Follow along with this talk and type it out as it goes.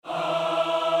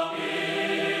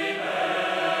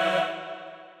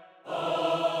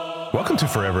Welcome to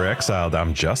Forever Exiled.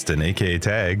 I'm Justin, aka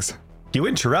Tags. You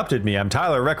interrupted me. I'm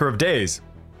Tyler, Wrecker of Days.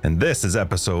 And this is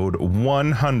episode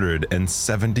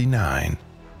 179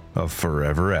 of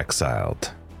Forever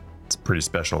Exiled. It's pretty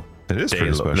special. It is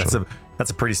pretty special.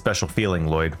 That's a pretty special feeling,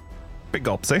 Lloyd. Big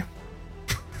gulps, eh?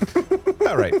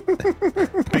 All right.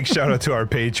 Big shout out to our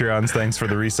Patreons. Thanks for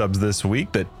the resubs this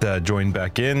week that joined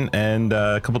back in, and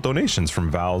a couple donations from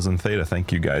Vowels and Theta.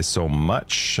 Thank you guys so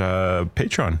much.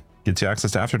 Patreon gets you access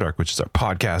to After Dark, which is our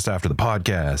podcast after the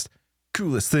podcast.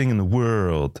 Coolest thing in the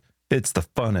world. It's the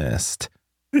funnest.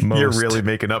 You're really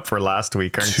making up for last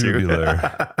week, aren't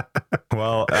tubular. you?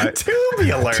 Well,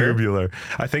 tubular.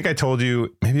 I think I told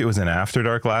you, maybe it was in After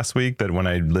Dark last week, that when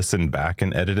I listened back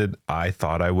and edited, I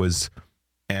thought I was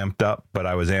amped up, but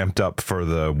I was amped up for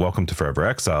the Welcome to Forever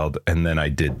Exiled, and then I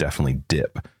did definitely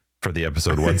dip for the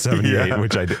episode 178, yeah.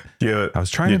 which I did. Yeah, I was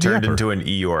trying to turn into an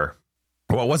Eeyore.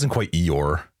 Well, it wasn't quite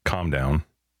Eeyore. Calm down.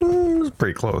 It was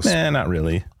pretty close. Not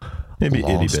really. Maybe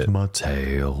itty bit. My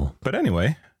tail. But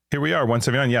anyway, here we are,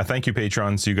 179. Yeah, thank you,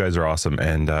 patrons. You guys are awesome.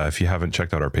 And if you haven't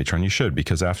checked out our Patreon, you should,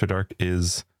 because After Dark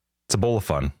it's a bowl of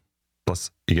fun. Plus,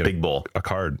 you get big bowl, a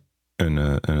card and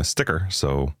a sticker.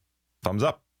 So, thumbs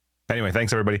up. Anyway,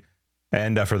 thanks everybody,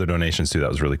 and for the donations too. That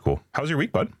was really cool. How's your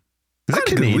week, bud? Is it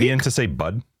Canadian to say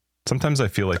bud? Sometimes I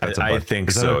feel like that's a bud. I think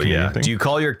so. Yeah. Thing? Do you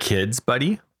call your kids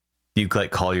buddy? Do you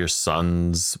like call your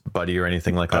sons buddy or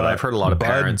anything like that? I've heard a lot of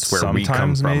parents where we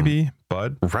come from, maybe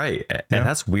bud, right? And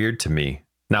that's weird to me.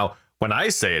 Now, when I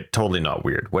say it, totally not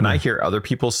weird. When I hear other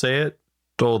people say it,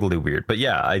 totally weird. But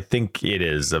yeah, I think it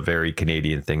is a very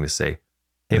Canadian thing to say.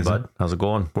 Hey, bud, how's it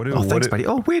going? Thanks, buddy.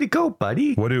 Oh, way to go,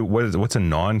 buddy. What's a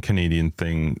non-Canadian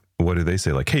thing? What do they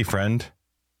say? Like, hey, friend?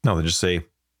 No, they just say,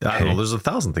 I don't know. There's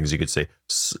 1,000 things you could say.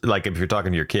 Like if you're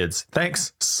talking to your kids,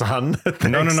 thanks, son. Thanks,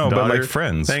 no, daughter. but like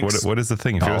friends. What is the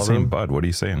thing? If you're saying bud, what are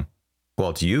you saying?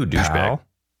 Well, to you, douchebag.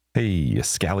 Hey, you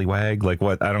scallywag. Like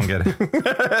what? I don't get it.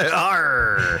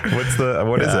 Arr. What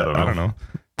is it? I don't know.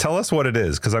 Tell us what it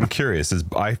is, because I'm curious.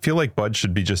 I feel like bud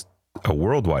should be just a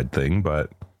worldwide thing,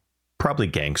 but probably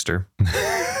gangster.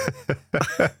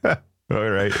 All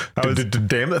right.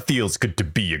 Damn, it feels good to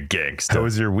be a gangster. How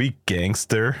was your week,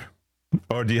 gangster?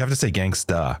 Or do you have to say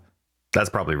gangsta? That's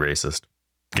probably racist.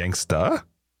 Gangsta?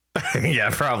 Yeah,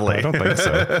 probably. I don't think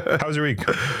so. How was your week?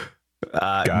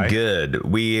 Good.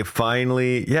 We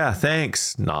finally,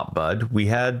 thanks. Not bud. We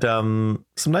had some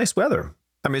nice weather.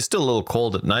 I mean, it's still a little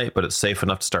cold at night, but it's safe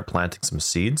enough to start planting some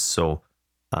seeds. So,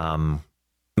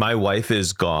 my wife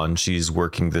is gone. She's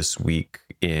working this week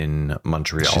in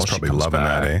Montreal. She's probably loving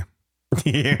that, eh?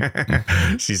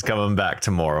 Yeah. She's coming back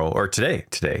tomorrow or today.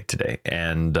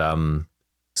 And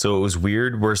so it was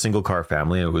weird. We're a single car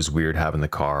family. It was weird having the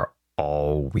car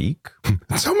all week.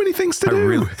 So many things to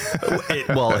do.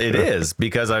 It is,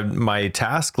 because my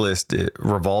task list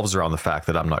revolves around the fact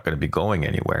that I'm not going to be going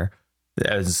anywhere.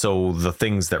 And so the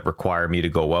things that require me to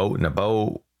go out and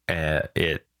about,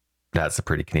 that's a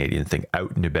pretty Canadian thing,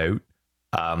 out and about.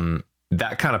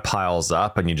 That kind of piles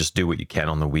up, and you just do what you can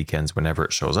on the weekends whenever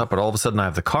it shows up. But all of a sudden I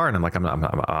have the car, and I'm like,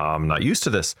 I'm not used to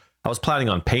this. I was planning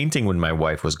on painting when my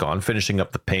wife was gone, finishing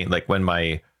up the paint. Like when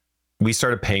we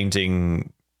started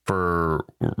painting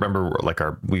remember, like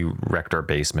we wrecked our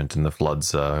basement in the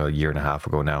floods a year and a half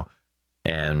ago now.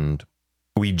 And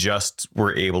we just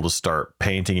were able to start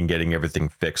painting and getting everything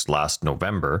fixed last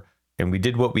November. And we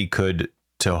did what we could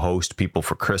to host people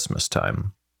for Christmas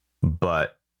time.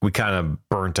 But we kind of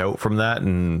burnt out from that,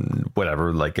 and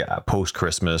whatever, like post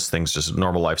Christmas, things just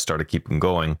normal life started keeping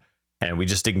going, and we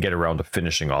just didn't get around to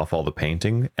finishing off all the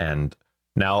painting. And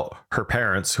now her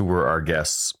parents, who were our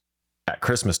guests at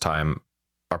Christmas time,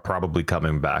 are probably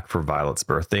coming back for Violet's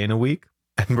birthday in a week.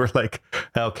 And we're like,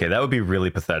 okay, that would be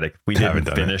really pathetic. We didn't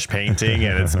finish painting,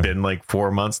 and it's been like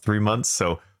 3 months.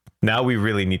 So now we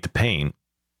really need to paint.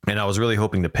 And I was really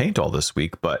hoping to paint all this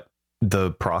week, but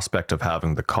the prospect of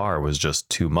having the car was just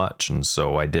too much. And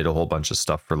so I did a whole bunch of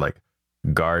stuff for like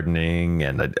gardening,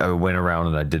 and I went around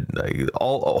and I did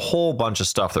a whole bunch of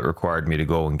stuff that required me to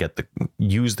go and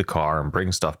use the car and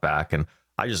bring stuff back. And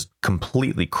I just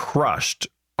completely crushed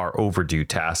our overdue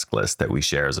task list that we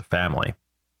share as a family,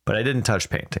 but I didn't touch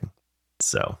painting.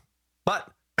 So, but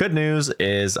good news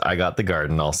is I got the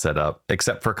garden all set up,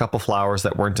 except for a couple flowers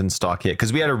that weren't in stock yet,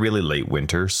 because we had a really late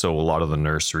winter. So a lot of the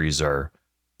nurseries are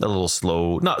a little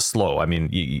slow. Not slow. I mean,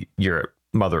 you're at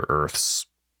Mother Earth's,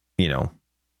 Mother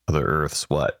Earth's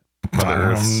what?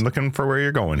 I'm looking for where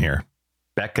you're going here.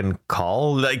 Beck and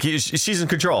call. Like she's in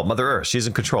control. Mother Earth, she's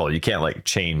in control. You can't like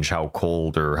change how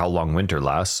cold or how long winter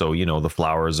lasts. So, the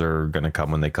flowers are going to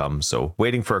come when they come. So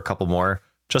waiting for a couple more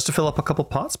just to fill up a couple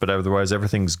pots. But otherwise,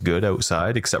 everything's good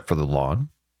outside except for the lawn.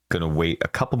 Gonna wait a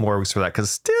couple more weeks for that because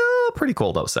it's still pretty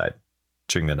cold outside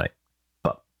during the night.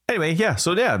 But anyway, yeah.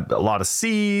 So yeah, a lot of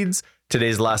seeds.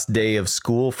 Today's last day of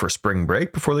school for spring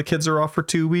break before the kids are off for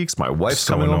 2 weeks. My wife's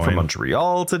coming home from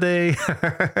Montreal today.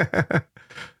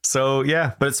 So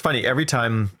yeah, but it's funny. Every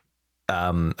time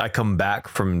I come back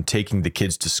from taking the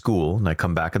kids to school and I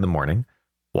come back in the morning,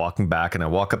 walking back, and I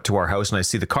walk up to our house and I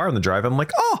see the car on the drive. I'm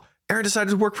like, oh, Erin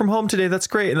decided to work from home today. That's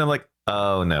great. And I'm like,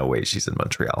 oh no, wait, she's in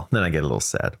Montreal. Then I get a little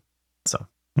sad. So,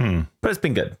 but it's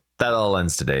been good. That all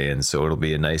ends today. And so it'll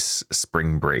be a nice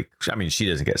spring break. I mean, she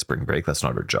doesn't get spring break. That's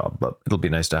not her job, but it'll be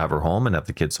nice to have her home and have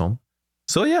the kids home.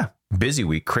 So yeah, busy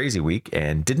week, crazy week,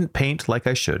 and didn't paint like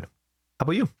I should. How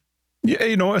about you? Yeah,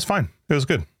 you know, it was fine. It was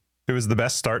good. It was the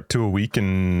best start to a week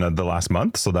in the last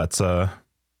month. So that's a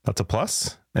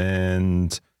plus.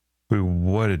 And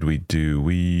what did we do?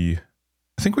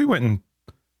 I think we went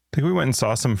and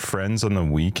saw some friends on the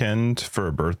weekend for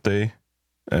a birthday.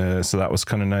 So that was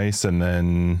kind of nice. And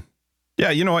then, yeah,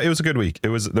 you know what? It was a good week.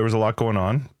 There was a lot going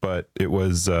on, but it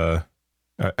was, I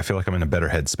feel like I'm in a better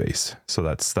headspace. So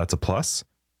that's a plus.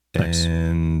 Nice.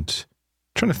 And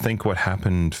I'm trying to think what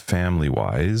happened family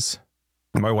wise.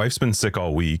 My wife's been sick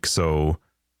all week, so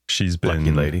she's been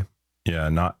lucky lady. Yeah,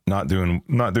 not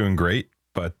doing great,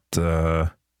 but so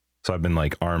I've been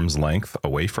like arm's length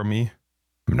away from me.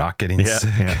 I'm not getting sick.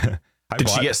 Yeah. Did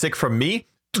she get sick from me?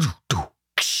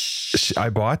 I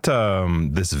bought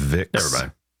this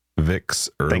Vicks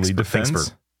Early Defense. Thanks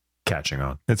for catching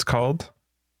on. It's called.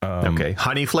 Okay,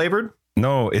 honey flavored?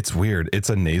 No, it's weird. It's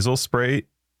a nasal spray.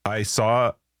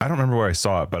 I don't remember where I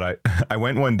saw it, but I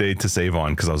went one day to Save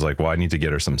On because I was like, well, I need to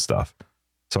get her some stuff.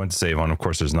 So I went to Save On. Of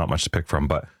course, there's not much to pick from,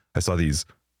 but I saw these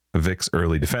Vicks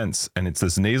Early Defense, and it's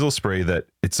this nasal spray that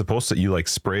it's supposed to, you like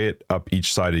spray it up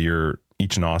each side of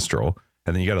each nostril,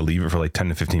 and then you got to leave it for like 10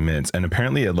 to 15 minutes. And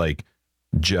apparently it like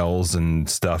gels and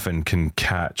stuff and can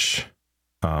catch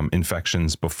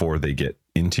infections before they get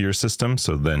into your system.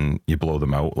 So then you blow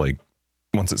them out like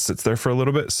once it sits there for a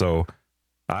little bit. So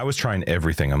I was trying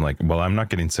everything. I'm like, well, I'm not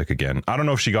getting sick again. I don't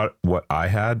know if she got what I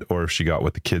had or if she got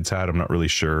what the kids had. I'm not really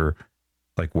sure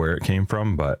like where it came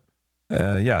from, but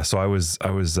yeah. So I was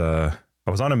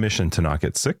on a mission to not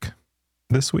get sick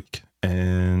this week,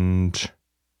 and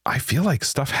I feel like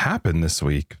stuff happened this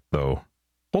week though.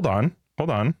 Hold on.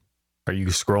 Are you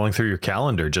scrolling through your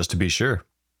calendar just to be sure?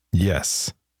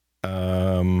 Yes.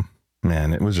 Man,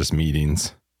 it was just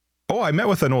meetings. Oh, I met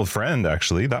with an old friend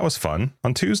actually. That was fun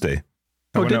on Tuesday.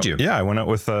 Oh, did you? Yeah, I went out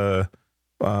with a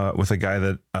guy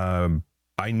that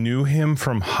I knew him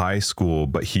from high school,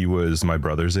 but he was my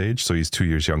brother's age, so he's 2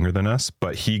 years younger than us.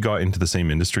 But he got into the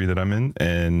same industry that I'm in,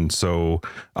 and so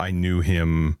I knew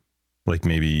him like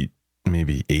maybe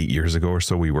 8 years ago or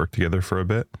so. We worked together for a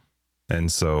bit,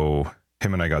 and so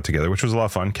him and I got together, which was a lot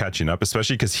of fun catching up,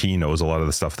 especially because he knows a lot of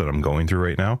the stuff that I'm going through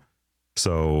right now.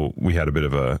 So we had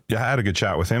I had a good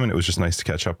chat with him, and it was just nice to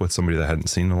catch up with somebody that I hadn't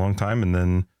seen in a long time, and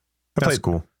then.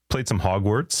 Played some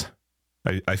Hogwarts.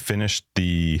 I finished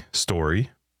the story.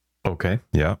 Okay.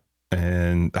 Yeah.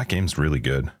 And that game's really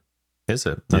good. Is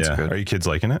it? That's good. Are you kids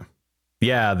liking it?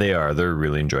 Yeah, they are. They're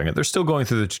really enjoying it. They're still going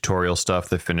through the tutorial stuff.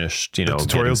 They finished, the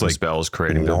tutorials like spells,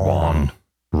 creating their wand.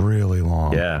 Really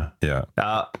long. Yeah. Yeah.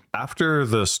 After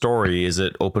the story, is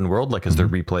it open world? Like, is there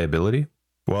replayability?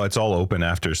 Well, it's all open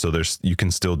after. So you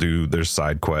can still there's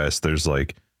side quests. There's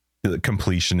like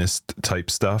completionist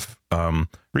type stuff.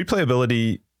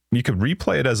 Replayability, you could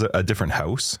replay it as a different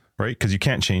house, right? Because you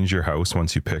can't change your house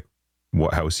once you pick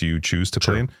what house you choose to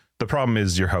play in. The problem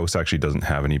is your house actually doesn't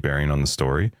have any bearing on the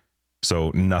story,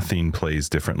 so nothing plays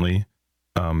differently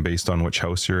based on which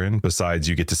house you're in. Besides,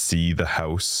 you get to see the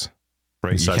house,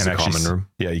 right? Besides the common room.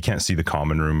 Yeah, you can't see the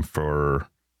common room for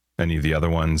any of the other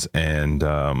ones, and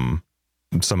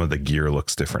some of the gear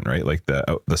looks different, right? Like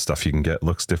the stuff you can get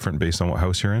looks different based on what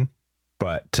house you're in.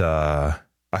 But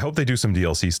I hope they do some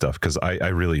DLC stuff, because I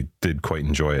really did quite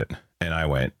enjoy it. And I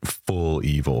went full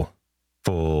evil.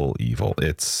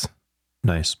 It's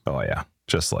nice. Oh yeah.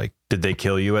 Just like, did they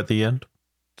kill you at the end?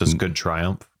 Just good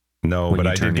triumph? No, but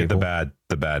I did get the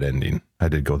bad ending. I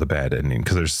did go the bad ending,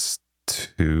 because there's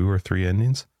 2 or 3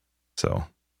 endings. So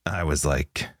I was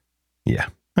like, yeah,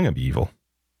 I'm going to be evil.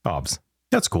 Obs.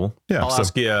 That's cool. Yeah. I'll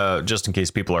ask you, just in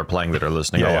case people are playing that are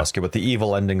listening, I'll ask you what the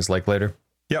evil ending's like later.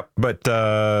 Yep. But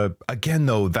again,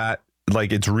 though, that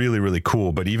like, it's really, really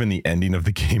cool. But even the ending of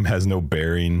the game has no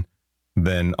bearing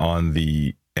then on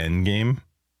the end game.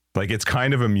 Like, it's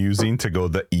kind of amusing to go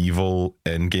the evil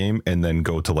end game and then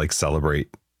go to like celebrate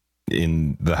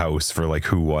in the house for like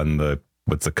who won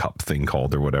what's the cup thing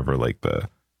called or whatever, like the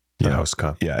you know, House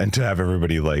Cup. Yeah, and to have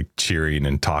everybody like cheering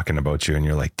and talking about you, and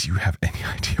you're like, do you have any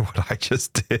idea what I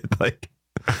just did? Like,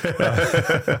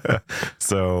 but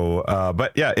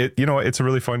yeah, it's a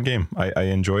really fun game. I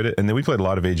enjoyed it, and then we played a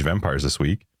lot of Age of Empires this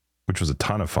week, which was a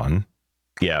ton of fun.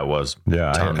 Yeah, it was.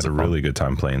 Yeah, I had a really good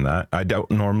time playing that. I don't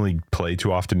normally play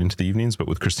too often into the evenings, but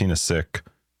with Christina sick,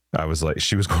 I was like,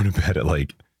 she was going to bed at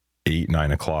like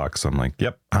 8-9 o'clock, so I'm like,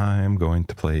 yep, I'm going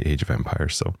to play Age of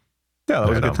Empires. So yeah, that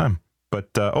was a good time. But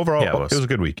overall, it was a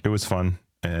good week. It was fun,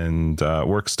 and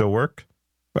work still work.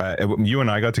 You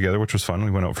and I got together, which was fun.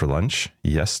 We went out for lunch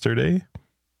yesterday,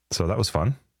 so that was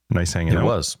fun. Nice hanging out. It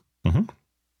was. Mm-hmm.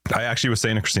 I actually was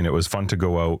saying to Christina, it was fun to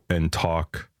go out and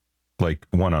talk like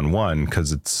one-on-one,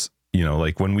 because it's, you know,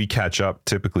 like when we catch up,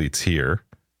 typically it's here,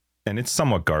 and it's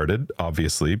somewhat guarded,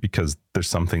 obviously, because there's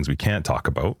some things we can't talk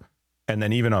about. And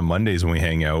then even on Mondays when we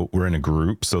hang out, we're in a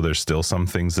group, so there's still some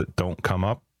things that don't come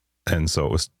up. And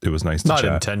so it was nice to not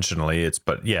chat. Intentionally,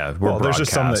 we're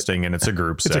broadcasting and it's a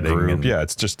group setting. It's a group, yeah,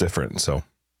 it's just different. So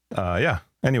yeah.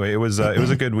 Anyway, it was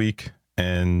a good week,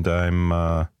 and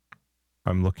I'm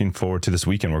looking forward to this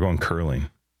weekend. We're going curling.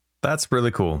 That's really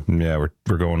cool. Yeah,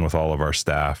 we're going with all of our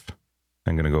staff.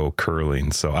 I'm gonna go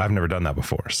curling. So I've never done that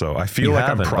before. So I feel like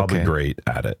I'm probably great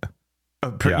at it.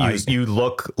 You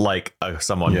look like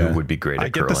someone who would be great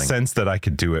at curling. I get the sense that I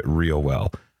could do it real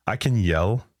well. I can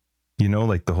yell. You know,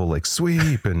 like the whole like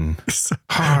sweep and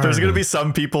hard. There's going to be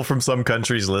some people from some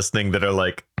countries listening that are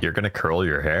like, you're going to curl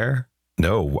your hair?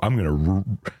 No, I'm going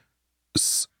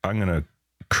to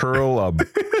curl a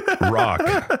rock.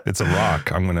 It's a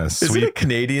rock. I'm going to sweep. Is it a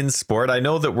Canadian sport? I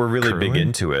know that we're really big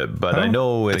into it, but I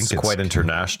know it's quite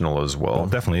international as well. Well, it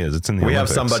definitely is. It's in the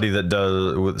Olympics. Have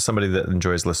somebody that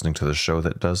enjoys listening to the show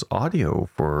that does audio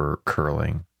for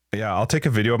curling. Yeah, I'll take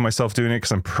a video of myself doing it,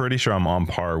 because I'm pretty sure I'm on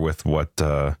par with what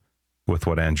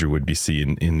Andrew would be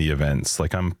seeing in the events.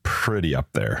 Like, I'm pretty up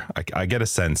there. I get a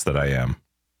sense that I am.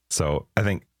 So I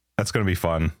think that's going to be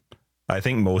fun. I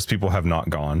think most people have not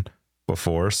gone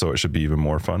before, so it should be even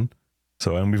more fun.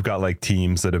 So, and we've got like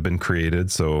teams that have been created,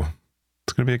 so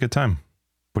it's going to be a good time.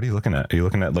 What are you looking at? Are you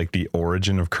looking at like the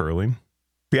origin of curling?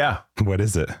 Yeah. What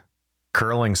is it?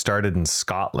 Curling started in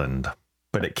Scotland,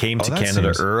 but it came to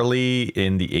Canada early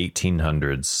in the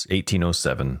 1800s,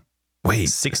 1807. Wait,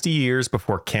 60 years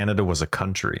before Canada was a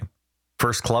country.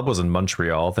 First club was in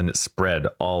Montreal, then it spread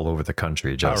all over the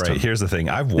country. Justin. All right, here's the thing.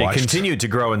 They continued to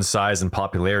grow in size and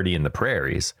popularity in the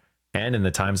prairies, and in the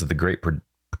times of the Great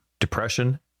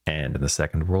Depression, and in the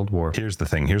Second World War. Here's the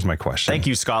thing. Here's my question. Thank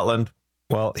you, Scotland.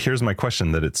 Well, here's my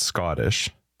question, that it's Scottish,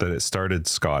 that it started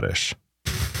Scottish.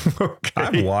 Okay.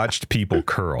 I've watched people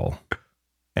curl,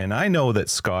 and I know that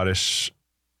Scottish,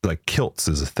 like, kilts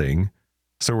is a thing.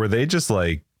 So were they just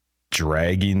like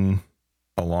dragging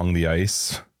along the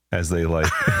ice as they like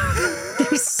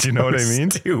do you know what I mean?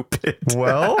 Stupid.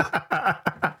 Well,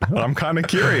 I'm kind of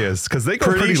curious, because they go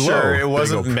pretty sure low. It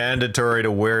wasn't mandatory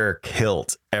to wear a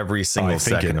kilt every single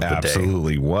second of the day.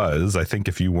 Absolutely was. I think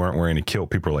if you weren't wearing a kilt,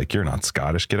 people were like, you're not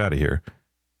Scottish, get out of here,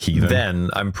 heathen. Then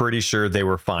I'm pretty sure they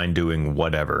were fine doing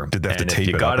whatever. Did they have to tape it up? If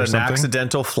you got an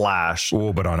accidental flash.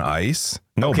 Oh, but on ice?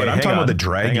 No, okay, but I'm talking about the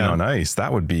dragging on ice.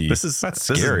 That would be that's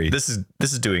scary. This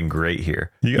is doing great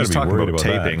here. You got to be worried about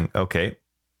taping. That. Okay.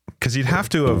 Because you'd have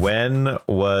to have. When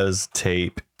was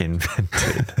tape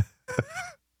invented?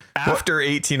 After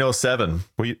 1807.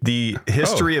 The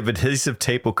history of adhesive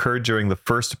tape occurred during the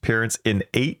first appearance in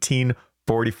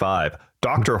 1845.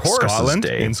 Dr. Horace's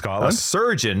day, in Scotland, a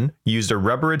surgeon used a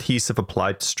rubber adhesive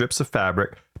applied to strips of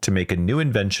fabric to make a new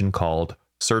invention called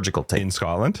surgical tape. In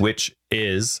Scotland? Which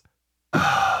is...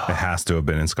 It has to have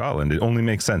been in Scotland. It only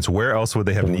makes sense. Where else would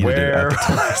they have needed it at the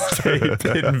time?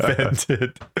 Tape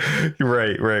invented?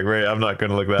 Right. I'm not going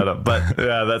to look that up, but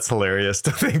yeah, that's hilarious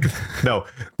to think. No,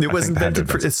 it was invented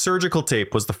for surgical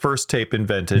tape. Was the first tape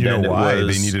invented? You know why they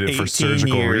needed it for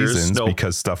surgical reasons? No,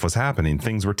 because stuff was happening.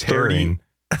 Things were tearing.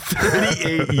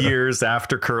 38 years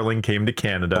after curling came to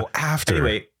Canada. Oh, after.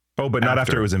 Anyway. Oh, but not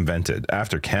after it was invented.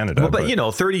 After Canada. Well, but you know,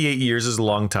 38 years is a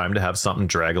long time to have something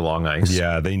drag along ice.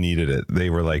 Yeah, they needed it. They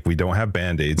were like, we don't have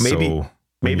Band-Aids, so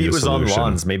maybe it was on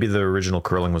lawns. Maybe the original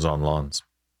curling was on lawns.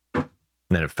 And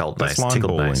then it felt nice,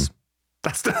 tickled nice.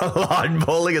 That's not lawn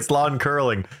bowling, it's lawn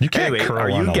curling. You can't curl are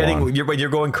you on getting lawn. You're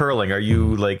going curling? Are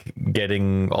you like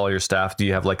getting all your staff? Do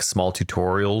you have like small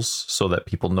tutorials so that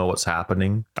people know what's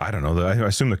happening? I don't know. I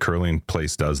assume the curling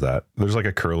place does that. There's like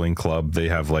a curling club. They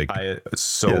have like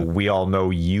we all know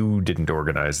you didn't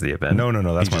organize the event. No,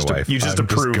 that's my wife. You just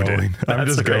approved it. I'm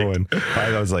just going.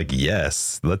 I was like,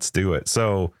 yes, let's do it.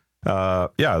 So yeah,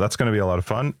 that's going to be a lot of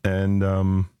fun. And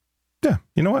yeah,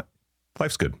 you know what?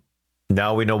 Life's good.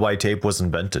 Now we know why tape was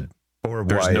invented. Or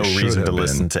There's why no it should reason to have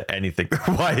listen been. to anything.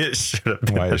 Why it should have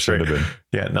been. Why it That's should right. have been.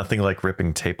 Yeah, nothing like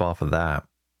ripping tape off of that.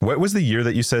 What was the year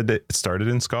that you said it started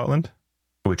in Scotland?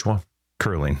 Which one?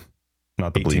 Curling,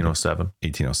 not the bleeding. 1807.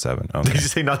 1807. Did Okay. you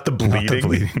say not the Not bleeding? the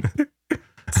bleeding.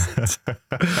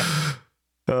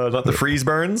 Not the freeze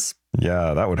burns?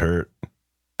 Yeah, that would hurt.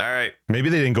 All right. Maybe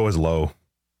they didn't go as low.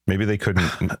 Maybe they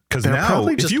couldn't. Because They're now,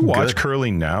 probably if just you watch good.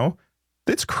 curling now,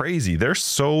 it's crazy.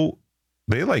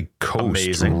 They like coast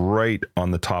Amazing. right on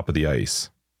the top of the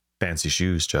ice. Fancy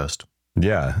shoes, just.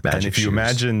 Yeah. and Magic if you shoes.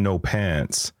 imagine no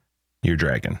pants, you're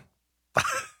dragging.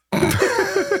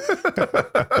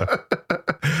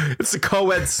 It's a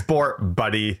co-ed sport,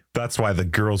 buddy. That's why the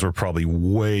girls were probably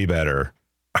way better.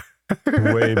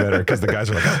 Way better. Because the guys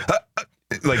are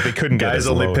like they couldn't get Guys as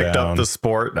only low picked down. up the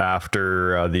sport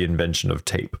after the invention of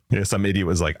tape. Yeah, some idiot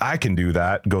was like, I can do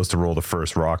that. Goes to roll the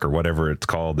first rock or whatever it's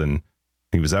called. And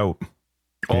he was out.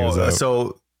 He was out.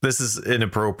 So this is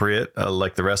inappropriate,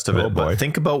 like the rest of Oh, it. boy. But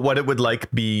think about what it would like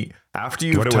be after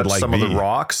you've What it would touched like some of be. the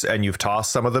rocks and you've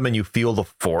tossed some of them and you feel the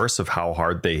force of how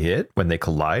hard they hit when they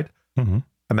collide. Mhm.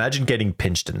 Imagine getting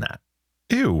pinched in that.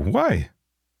 Ew, why?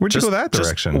 Where'd you go that just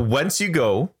direction? once you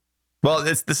go, well,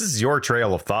 this is your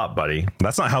trail of thought, buddy.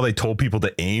 That's not how they told people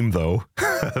to aim, though.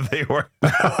 They were.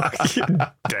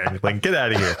 Dangling, get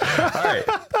out of here. All right.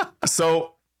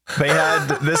 So they had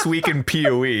this week in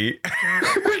PoE.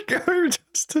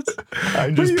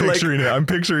 I'm just picturing it. I'm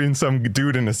picturing some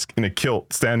dude in a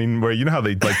kilt standing where, you know how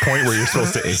they like point where you're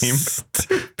supposed to aim?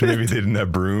 Maybe they didn't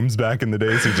have brooms back in the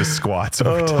day, so he just squats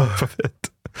over top of it.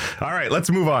 All right, let's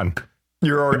move on.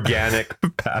 Your organic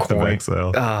Path of point.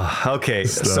 Exile. Okay,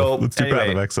 Stuff. so Let's do Path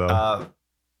anyway, of Exile.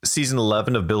 Season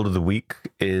 11 of Build of the Week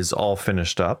is all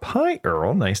finished up. Hi,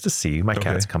 Earl. Nice to see you. My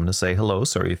cat's coming to say hello.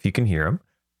 Sorry if you can hear him.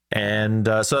 And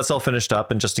so that's all finished up.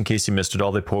 And just in case you missed it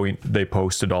all, they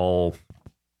posted all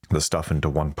the stuff into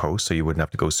one post, so you wouldn't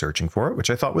have to go searching for it, which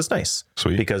I thought was nice.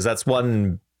 Sweet. Because that's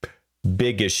one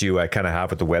big issue I kind of have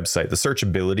with the website. The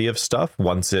searchability of stuff,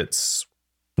 once it's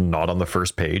not on the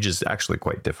first page, is actually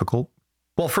quite difficult.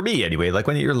 Well, for me anyway, like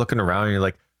when you're looking around and you're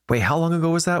like, wait, how long ago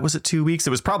was that? Was it 2 weeks? It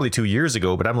was probably 2 years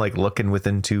ago, but I'm like looking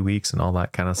within 2 weeks and all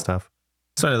that kind of stuff.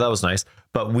 So that was nice.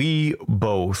 But we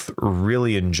both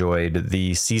really enjoyed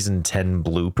the season 10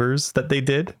 bloopers that they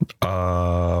did.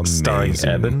 Starring Amazing.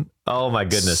 Eben. Oh my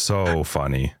goodness. So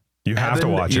funny. You have to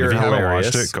Evan, watch it. If you're you haven't watched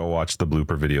hilarious. it, go watch the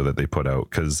blooper video that they put out,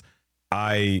 because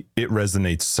it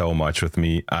resonates so much with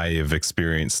me. I have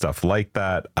experienced stuff like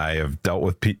that. I have dealt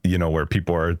with where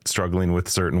people are struggling with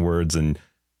certain words, and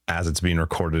as it's being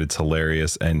recorded, it's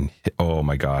hilarious. And oh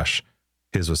my gosh,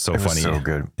 his was so It was funny. so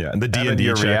good. Yeah, and the Evan, D&D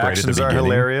your check right at the reactions are beginning.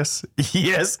 hilarious.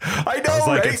 Yes, I know, I was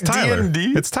like, right? it's Tyler.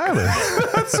 D&D. It's Tyler.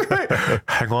 That's right.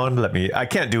 Hang on, I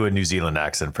can't do a New Zealand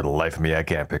accent for the life of me. I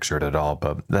can't picture it at all,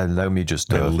 but then let me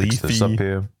just fix this up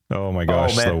here. Oh my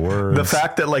gosh, Oh, man. the words. The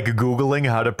fact that like Googling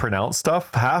how to pronounce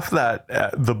stuff, half that,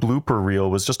 the blooper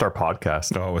reel was just our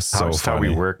podcast. Oh, it was so Just funny.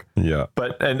 how we work. Yeah.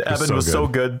 And Evan so was so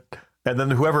good. And then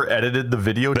whoever edited the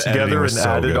video editing together was and so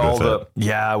added good all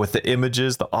with with the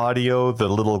images, the audio, the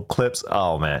little clips.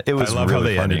 Oh man, it was I love really how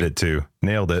they funny. ended it too.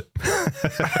 Nailed it.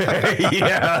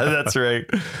 Yeah, that's right.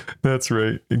 That's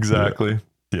right. Exactly.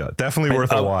 Yeah, definitely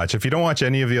worth a watch. If you don't watch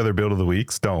any of the other Build of the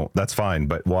Weeks, don't. That's fine.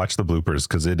 But watch the bloopers,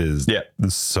 because it is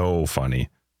so funny.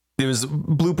 It was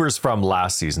bloopers from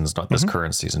last season's, not this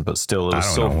current season, but still, it was I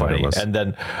so don't know what it funny. was. And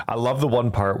then I love the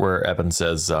one part where Evan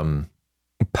says,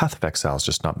 Path of Exile is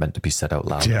just not meant to be said out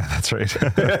loud. Yeah, that's right.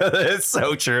 It's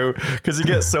so true, because you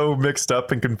get so mixed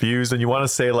up and confused, and you want to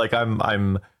say like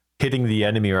I'm hitting the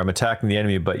enemy or I'm attacking the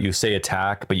enemy, but you say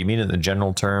attack, but you mean it in a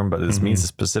general term, but this means a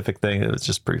specific thing. It was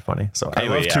just pretty funny. So I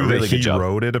anyway, love too really that good he job.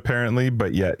 wrote it apparently,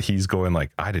 but yet he's going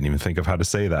like, I didn't even think of how to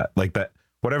say that. Like that,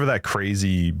 whatever that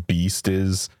crazy beast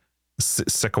is,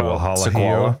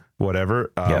 Sikawahalahio,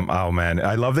 whatever. Oh man,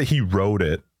 I love that he wrote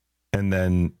it and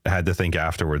then had to think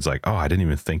afterwards, like, oh, I didn't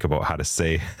even think about how to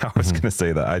say, how I was going to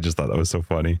say that. I just thought that was so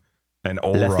funny. And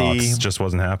Olrox just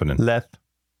wasn't happening.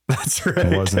 That's right.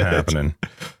 It wasn't happening.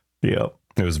 Yep.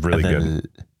 It was really good.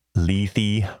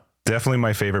 Lethe. Definitely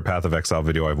my favorite Path of Exile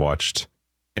video I've watched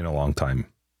in a long time.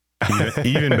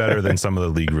 Even better than some of the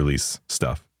League release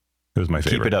stuff. It was my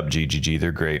favorite. Keep it up, GGG.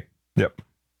 They're great. Yep.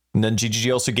 And then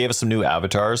GGG also gave us some new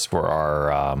avatars for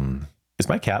our. Is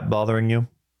my cat bothering you?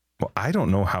 Well, I don't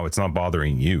know how it's not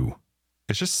bothering you.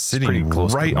 It's just sitting pretty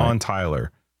close to right the mic. on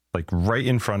Tyler, like right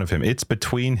in front of him. It's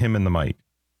between him and the mic.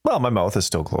 Well, my mouth is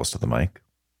still close to the mic.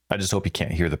 I just hope you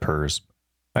can't hear the purrs.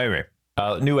 Anyway,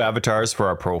 new avatars for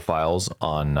our profiles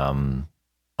on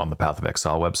the Path of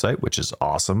Exile website, which is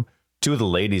awesome. Two of the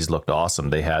ladies looked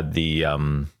awesome. They had the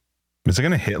Is it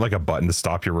going to hit like a button to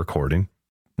stop your recording?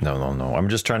 No. I'm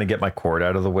just trying to get my cord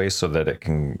out of the way so that it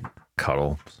can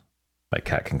cuddle. My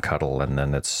cat can cuddle, and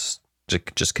then it's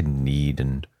just can knead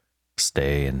and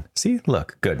stay and see.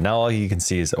 Look, good. Now all you can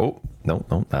see is no,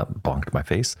 that bonked my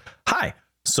face. Hi.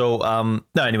 So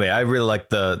no, anyway, I really like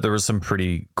there was some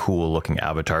pretty cool looking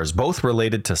avatars, both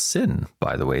related to Sin,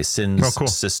 by the way. Sin's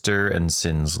sister and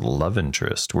Sin's love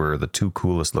interest were the two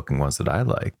coolest looking ones that I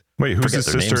liked. Wait, who's his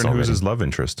sister and who's his love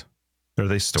interest? Are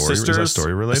they story? Is that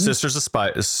story related? Sister's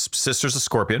a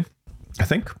scorpion, I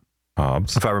think.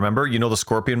 Hobbs. If I remember, you know the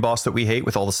scorpion boss that we hate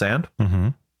with all the sand? Mm-hmm.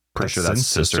 Pretty sure that's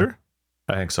sister.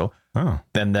 I think so. Oh.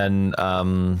 And then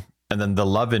the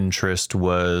love interest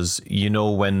was,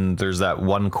 when there's that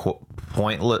one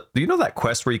point, do you know that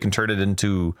quest where you can turn it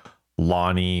into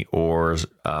Lonnie or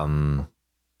in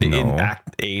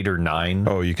Act 8 or 9?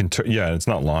 Oh, you can it's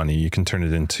not Lonnie. You can turn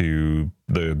it into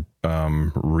the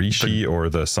Rishi or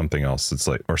the something else. It's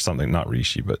like, or something, not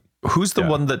Rishi, but who's the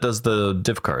one that does the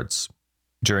div cards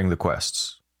during the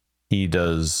quests?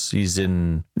 He's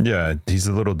in. Yeah, he's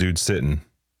a little dude sitting.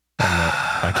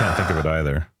 I can't think of it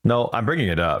either. No, I'm bringing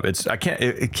it up. It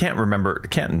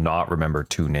can't not remember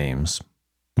two names.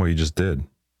 Well, you just did.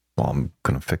 Well, I'm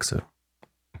going to fix it.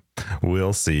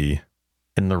 We'll see.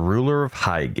 In the Ruler of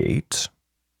Highgate,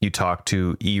 you talk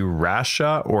to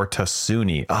Irasha or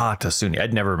Tasuni. Tasuni.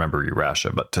 I'd never remember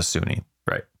Irasha, but Tasuni.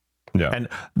 Right. Yeah. And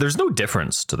there's no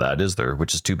difference to that, is there?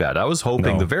 Which is too bad. I was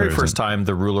hoping the very first time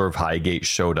the Ruler of Highgate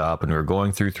showed up and we were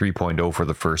going through 3.0 for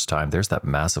the first time. There's that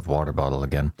massive water bottle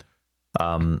again.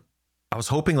 I was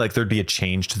hoping like there'd be a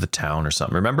change to the town or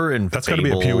something. Remember in that's got to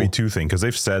be a PoE 2 thing because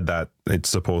they've said that it's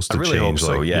supposed to really change. Hope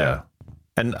so, yeah.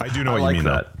 And I do know what you mean.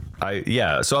 That.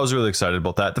 So I was really excited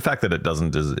about that. The fact that it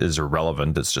doesn't is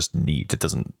irrelevant. It's just neat. It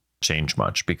doesn't change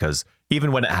much because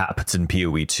even when it happens in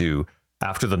PoE 2,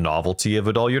 after the novelty of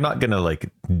it all, you're not gonna like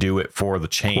do it for the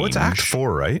change. Well, it's Act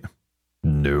 4, right?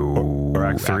 No, or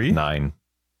Act 3, Act 9.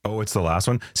 Oh, it's the last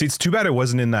one. See, it's too bad it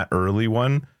wasn't in that early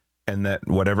one. And that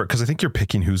whatever, because I think you're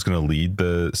picking who's going to lead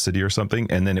the city or something.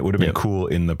 And then it would have been cool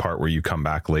in the part where you come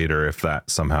back later if that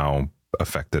somehow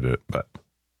affected it. But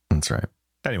that's right.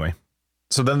 Anyway.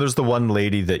 So then there's the one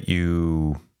lady that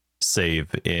you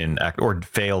save in or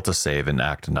fail to save in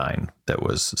Act 9. That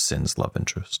was Sin's love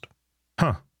interest.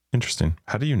 Huh. Interesting.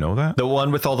 How do you know that? The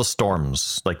one with all the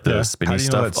storms, like the spinny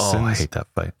stuff. Oh, I hate that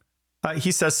fight.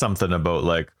 He says something about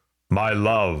like, my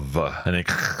love. And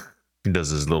he does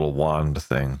his little wand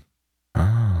thing.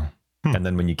 Oh. And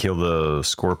then when you kill the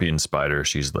scorpion spider,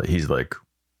 he's like,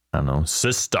 I don't know,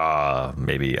 sister,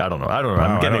 maybe. I don't know. Wow,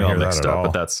 I'm getting all mixed up,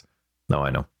 but that's I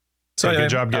know. So good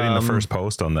job getting the first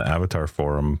post on the Avatar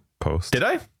forum post. Did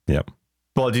I? Yep.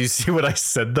 Well, do you see what I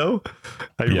said though?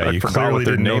 You clearly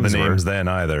didn't know the names then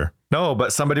either. No,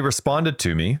 but somebody responded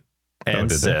to me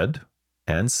and said,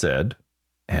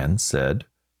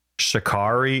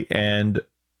 Shikari and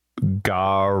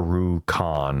Garu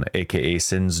Khan, aka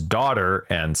Sin's daughter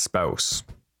and spouse.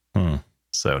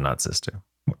 So not sister.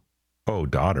 Oh,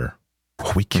 daughter.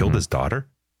 Oh, we killed his daughter?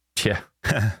 Yeah.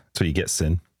 So you get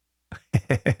Sin.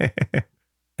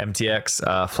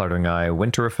 MTX, Fluttering Eye,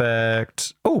 Winter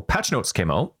Effect. Oh, patch notes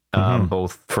came out,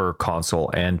 both for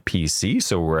console and PC.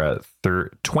 So we're at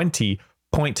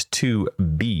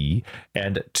 20.2b,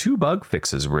 and 2 bug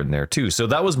fixes were in there too. So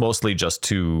that was mostly just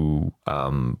to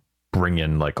bring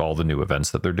in like all the new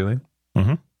events that they're doing.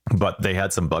 But they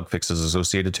had some bug fixes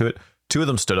associated to it. 2 of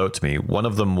them stood out to me. One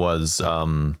of them was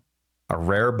a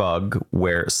rare bug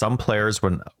where some players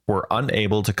were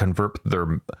unable to convert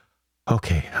their...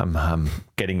 Okay, I'm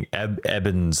getting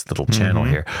Eben's little channel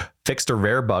here. Fixed a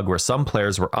rare bug where some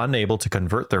players were unable to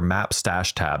convert their map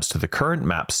stash tabs to the current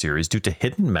map series due to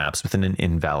hidden maps within an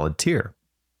invalid tier.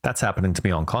 That's happening to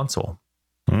me on console.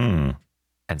 And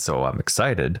so I'm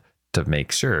excited to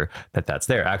make sure that that's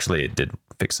there. Actually, it did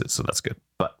fix it, so that's good.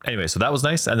 But anyway, so that was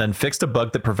nice. And then fixed a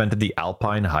bug that prevented the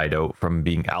Alpine hideout from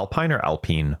being Alpine or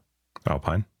Alpine?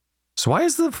 Alpine. So why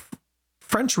is the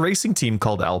French racing team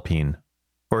called Alpine?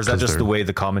 Or is that just the way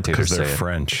the commentators say it? Because they're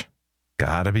French.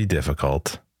 Gotta be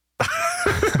difficult.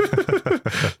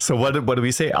 So what do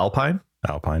we say? Alpine?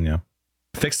 Alpine, yeah.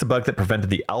 Fixed a bug that prevented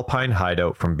the Alpine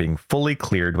hideout from being fully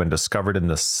cleared when discovered in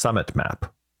the summit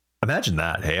map. Imagine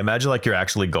that. Hey, imagine like you're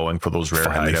actually going for those rare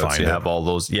hideouts. You have all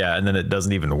those. Yeah. And then it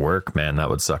doesn't even work, man. That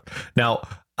would suck. Now,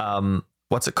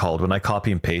 what's it called? When I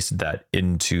copy and pasted that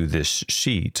into this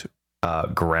sheet,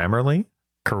 Grammarly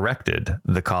corrected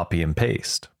the copy and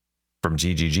paste from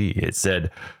GGG. It said,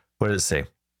 what did it say?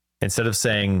 Instead of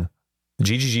saying,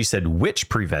 GGG said which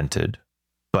prevented,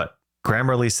 but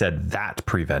Grammarly said that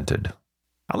prevented.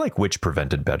 I like which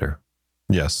prevented better.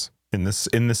 Yes. in this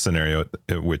scenario,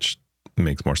 which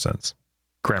makes more sense.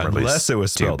 Grammarly Unless it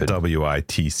was spelled stupid.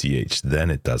 Witch, then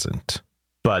it doesn't.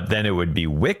 But then it would be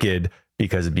wicked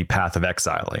because it'd be Path of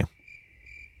Exile.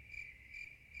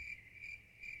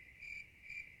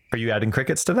 Are you adding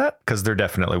crickets to that? Because there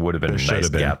definitely would have been There a nice should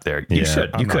have been. gap there. Yeah, You should.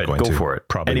 I'm You not could going go to. for it.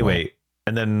 Probably Anyway,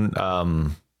 and then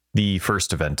the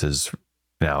first event is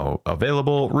now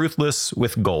available. Ruthless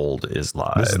with Gold is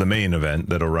live. This is the main event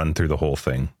that'll run through the whole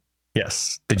thing.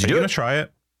 Yes. Did Are you you do gonna it? try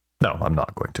it? No, I'm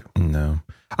not going to. No.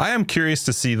 I am curious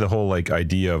to see the whole like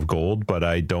idea of gold, but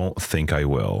I don't think I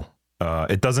will.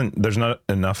 It doesn't. There's not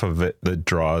enough of it that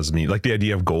draws me. Like the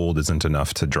idea of gold isn't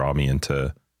enough to draw me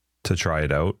into to try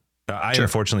it out. I Sure.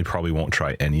 unfortunately probably won't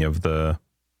try any of the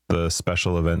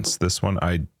special events. This one,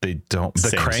 they don't. The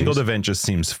Same Crangled seems- event just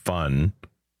seems fun,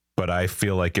 but I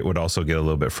feel like it would also get a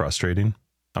little bit frustrating.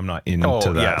 I'm not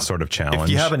into that yeah. sort of challenge. If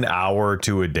you have an hour or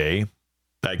two a day,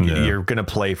 like Yeah. you're gonna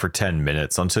play for 10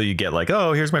 minutes until you get like,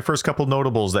 oh, here's my first couple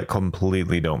notables that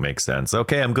completely don't make sense.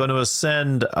 Okay, I'm going to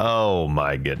ascend. Oh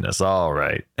my goodness. All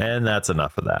right. And that's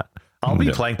enough of that. I'll be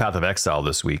Yeah. playing Path of Exile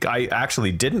this week. I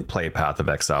actually didn't play Path of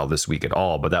Exile this week at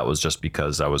all, but that was just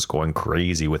because I was going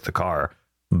crazy with the car.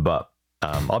 But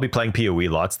I'll be playing PoE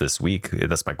lots this week.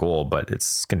 That's my goal, but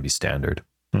it's going to be standard.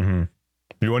 Mhm.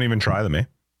 You won't even try them, eh?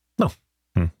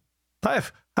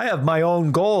 I have my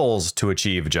own goals to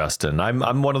achieve, Justin.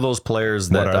 I'm one of those players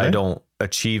What that are I they? don't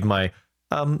achieve my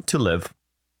to live.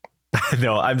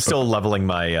 No, I'm still leveling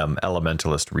my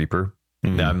Elementalist Reaper.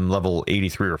 Mhm. I'm level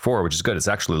 83 or 4, which is good. It's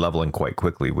actually leveling quite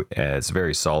quickly. It's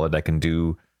very solid. I can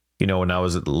do, when I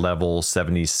was at level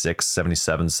 76,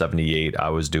 77, 78, I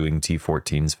was doing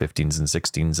T14s, 15s, and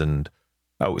 16s. And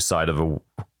outside of a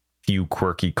few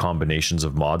quirky combinations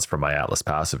of mods for my Atlas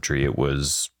passive tree, it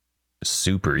was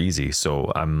super easy.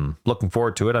 So I'm looking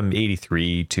forward to it. I'm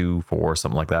 83, 2, 4,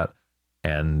 something like that.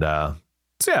 And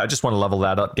so yeah, I just want to level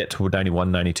that up, get to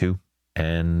 91, 92,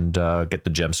 and get the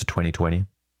gems to 2020.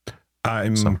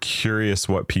 I'm curious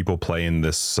what people play in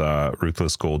this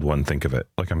Ruthless Gold one think of it.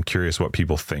 Like, I'm curious what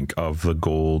people think of the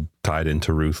gold tied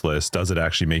into Ruthless. Does it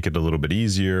actually make it a little bit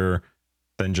easier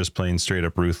than just playing straight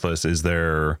up Ruthless? Is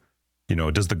there,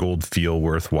 does the gold feel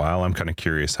worthwhile? I'm kind of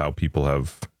curious how people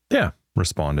have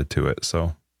responded to it.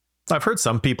 So I've heard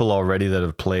some people already that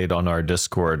have played on our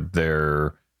Discord.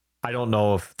 I don't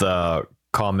know if the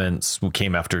comments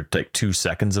came after like 2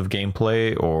 seconds of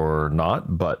gameplay or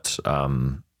not, but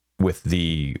with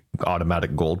the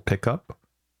automatic gold pickup,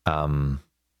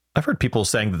 I've heard people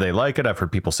saying that they like it. I've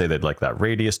heard people say they'd like that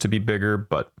radius to be bigger,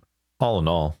 but all in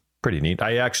all, pretty neat.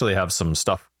 I actually have some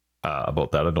stuff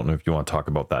about that. I don't know if you want to talk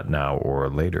about that now or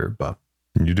later, but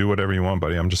you do whatever you want,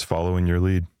 buddy. I'm just following your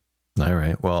lead. all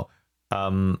right. Well,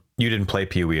 you didn't play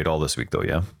PoE at all this week, though,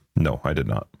 yeah? No, I did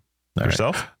not. All right.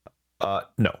 Yourself?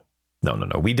 No.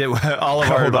 We did all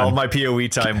of my PoE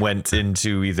time went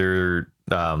into either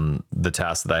the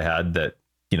tasks that I had that,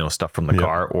 stuff from the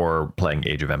car or playing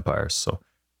Age of Empires. So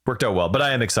worked out well, but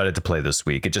I am excited to play this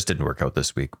week. It just didn't work out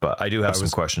this week, but I do have some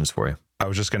questions for you. I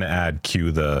was just going to add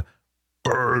cue the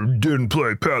didn't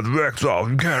play Path of Exile.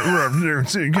 You can't run there and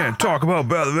say you can't talk about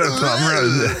Path of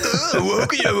Exile. Well,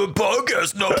 can you have a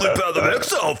podcast not play Path of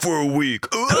Exile for a week?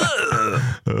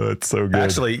 It's so good.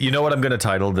 Actually, you know what I'm going to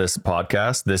title this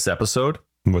podcast, this episode?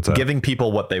 What's that? Giving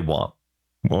people what they want.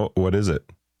 Well, what is it?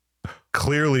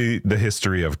 Clearly the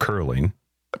history of curling.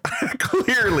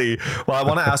 Clearly. Well, I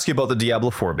want to ask you about the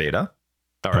Diablo 4 beta.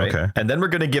 All right. Okay. And then we're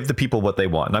going to give the people what they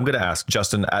want. And I'm going to ask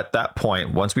Justin, at that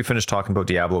point, once we finish talking about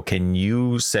Diablo, can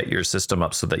you set your system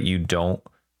up so that you don't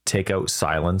take out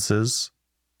silences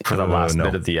for the last no.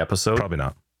 bit of the episode? Probably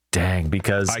not. Dang,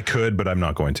 because I could, but I'm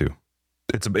not going to.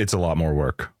 It's a lot more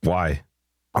work. Why?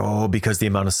 because the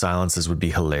amount of silences would be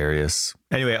hilarious.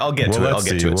 Anyway, I'll get Well, to it. I'll let's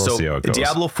get see. to it. We'll see how it goes.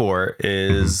 Diablo 4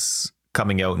 is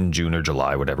coming out in June or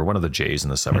July, whatever, one of the J's in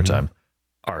the summertime,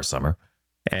 our summer.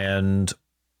 And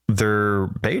their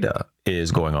beta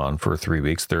is going on for 3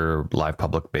 weeks. Their live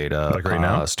public beta, Like right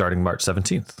now? starting March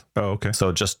 17th. Oh, okay.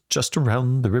 So just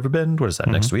around the river bend. What is that?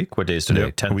 Next week? What day is today?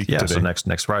 Yep, 10th. week Yeah. today. So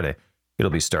next Friday,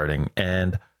 it'll be starting,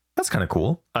 and that's kind of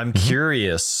cool. I'm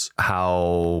curious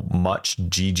how much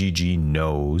GGG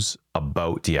knows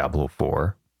about Diablo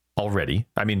 4 already.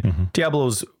 I mean,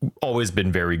 Diablo's always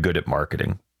been very good at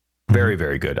marketing. Very,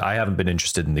 very good. I haven't been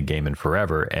interested in the game in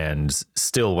forever, and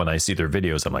still, when I see their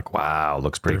videos, I'm like, "Wow,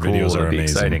 looks pretty Their cool. videos It'll are be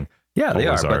amazing. exciting." Yeah, they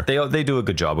Always are, but they do a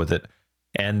good job with it.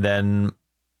 And then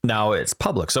now it's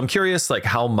public, so I'm curious, like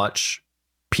how much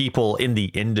people in the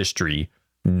industry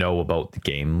know about the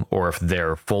game, or if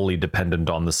they're fully dependent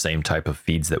on the same type of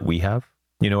feeds that we have.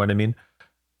 You know what I mean?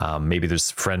 Maybe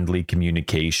there's friendly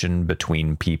communication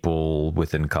between people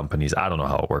within companies. I don't know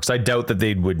how it works. I doubt that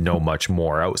they would know much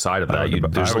more outside of that.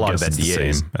 There's a lot of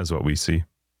NDAs as what we see.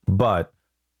 But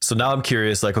so now I'm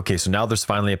curious, like, okay, so now there's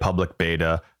finally a public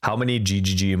beta. How many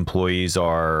GGG employees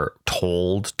are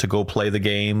told to go play the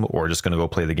game, or just going to go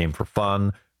play the game for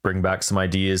fun? Bring back some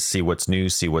ideas, see what's new,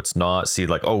 see what's not, see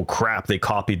like, oh crap, they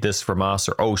copied this from us,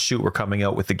 or oh shoot, we're coming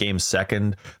out with the game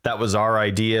second. That was our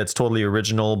idea. It's totally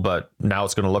original, but now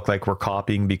it's going to look like we're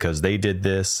copying because they did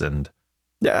this. And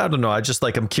yeah, I don't know.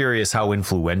 I'm curious how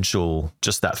influential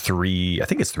just that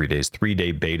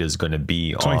 3-day beta is going to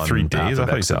be. It's only 3 days. I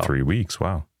thought you said 3 weeks.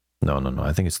 Wow. No.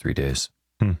 I think it's 3 days.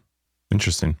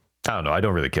 Interesting. I don't know. I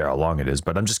don't really care how long it is,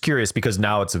 but I'm just curious because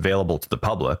now it's available to the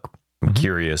public. I'm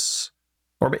curious.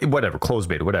 Or whatever, closed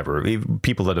beta, whatever.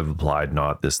 People that have applied,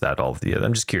 not this, that, all of the other.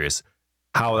 I'm just curious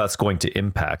how that's going to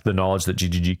impact the knowledge that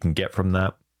GGG can get from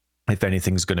that. If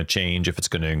anything's going to change, if it's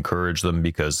going to encourage them,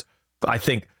 because I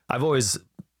think I've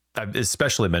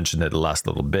especially mentioned it the last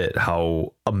little bit,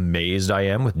 how amazed I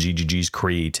am with GGG's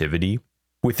creativity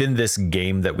within this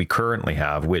game that we currently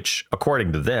have, which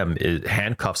according to them, it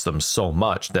handcuffs them so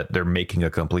much that they're making a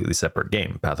completely separate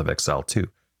game, Path of Exile 2.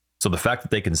 So the fact that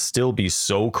they can still be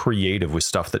so creative with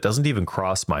stuff that doesn't even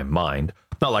cross my mind,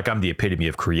 not like I'm the epitome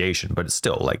of creation, but it's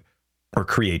still like, or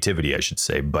creativity, I should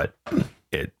say. But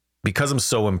because I'm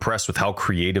so impressed with how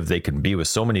creative they can be with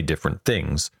so many different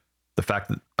things, the fact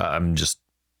that I'm just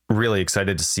really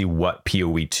excited to see what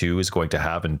PoE 2 is going to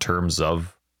have in terms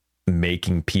of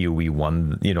making PoE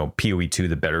 1, PoE 2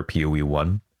 the better PoE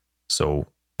 1. So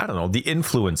I don't know, the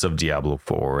influence of Diablo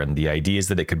 4 and the ideas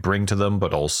that it could bring to them,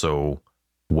 but also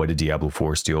what did Diablo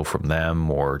 4 steal from them,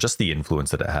 or just the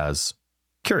influence that it has.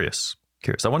 Curious.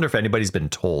 I wonder if anybody's been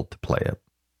told to play it.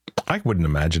 I wouldn't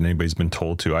imagine anybody's been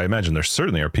told to. I imagine there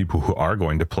certainly are people who are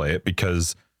going to play it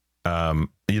because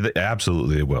they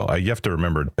absolutely will. You have to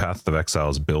remember Path of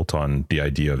Exile is built on the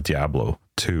idea of Diablo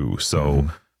 2. So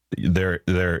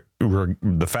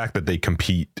the fact that they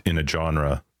compete in a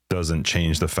genre doesn't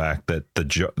change the fact that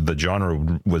the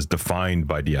genre was defined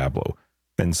by Diablo.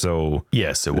 And so,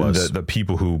 yes, it was. The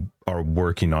people who are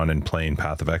working on and playing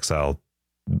Path of Exile,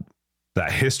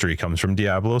 that history comes from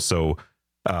Diablo. So,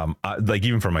 like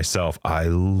even for myself, I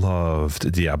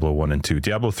loved Diablo 1 and 2.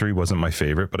 Diablo 3 wasn't my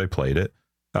favorite, but I played it.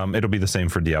 It'll be the same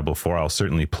for Diablo 4. I'll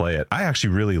certainly play it. I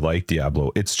actually really like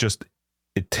Diablo. It's just,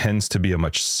 it tends to be a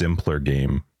much simpler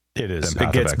game. It is.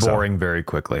 It gets boring very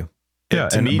quickly. Yeah,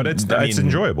 but it's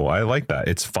enjoyable. I like that.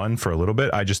 It's fun for a little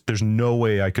bit. There's no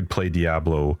way I could play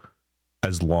Diablo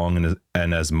as long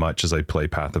and as much as I play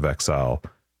Path of Exile,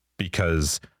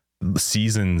 because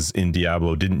seasons in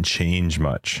Diablo didn't change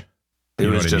much. It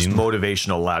was just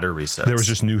motivational ladder resets. There was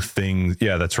just new things.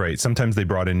 Yeah, that's right. Sometimes they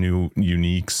brought in new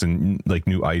uniques and like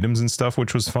new items and stuff,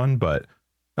 which was fun. But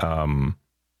I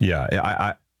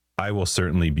will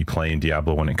certainly be playing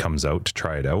Diablo when it comes out to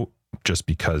try it out, just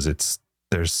because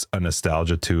there's a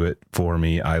nostalgia to it for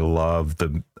me. I love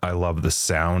the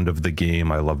sound of the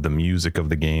game. I love the music of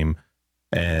the game.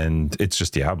 And it's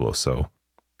just Diablo, so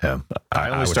yeah.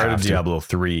 I only started Diablo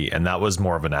 3, and that was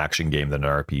more of an action game than an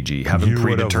RPG. Having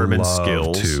predetermined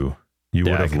skills, you would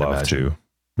have loved to.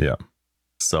 Yeah.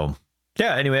 So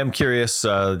yeah. Anyway, I'm curious.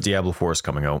 Diablo 4 is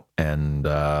coming out, and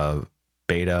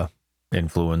beta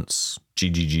influence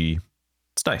GGG.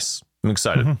 It's nice. I'm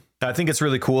excited. I think it's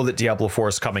really cool that Diablo 4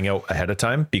 is coming out ahead of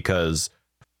time, because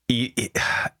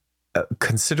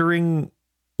considering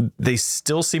they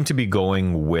still seem to be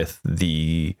going with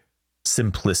the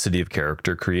simplicity of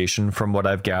character creation from what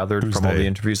I've gathered from all the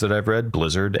interviews that I've read,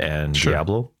 Blizzard and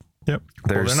Diablo. Yep.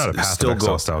 They're not a Path of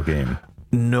Exile style game.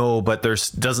 No, but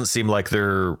doesn't seem like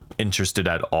they're interested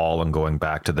at all in going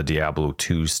back to the Diablo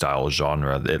 2 style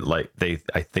genre.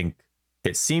 I think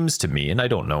it seems to me, and I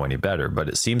don't know any better, but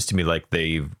it seems to me like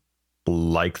they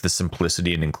like the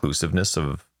simplicity and inclusiveness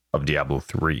of Diablo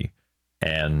 3.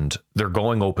 And they're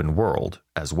going open world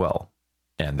as well.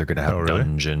 And they're going to have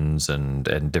dungeons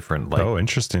and different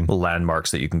interesting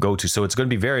landmarks that you can go to. So it's going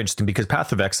to be very interesting, because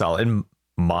Path of Exile, in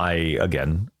my,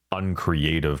 again,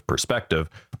 uncreative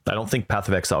perspective, I don't think Path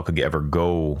of Exile could ever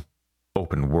go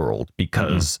open world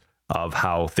because of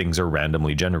how things are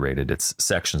randomly generated. It's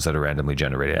sections that are randomly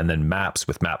generated, and then maps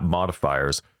with map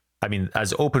modifiers. I mean,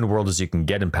 as open world as you can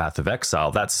get in Path of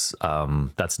Exile, that's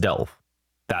Delve.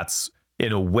 That's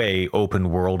in a way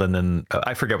open world, and then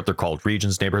I forget what they're called,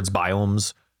 regions, neighborhoods,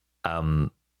 biomes.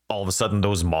 All of a sudden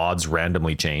those mods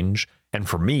randomly change, and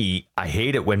for me, I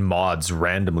hate it when mods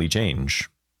randomly change.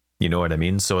 You know what I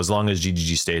mean? So as long as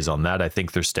GGG stays on that, I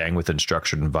think they're staying within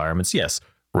structured environments. Yes,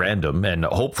 random, and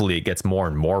hopefully it gets more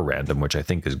and more random, which I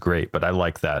think is great. But I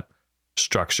like that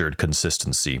structured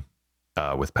consistency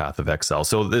with Path of Exile.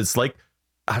 So it's like,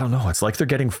 I don't know, it's like they're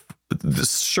getting,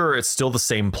 sure, it's still the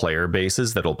same player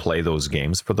bases that'll play those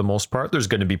games for the most part. There's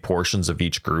going to be portions of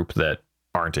each group that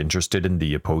aren't interested in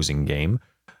the opposing game.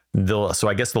 So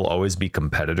I guess they'll always be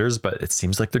competitors, but it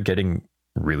seems like they're getting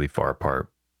really far apart.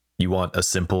 You want a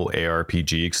simple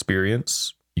ARPG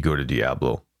experience, you go to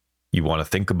Diablo. You want to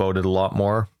think about it a lot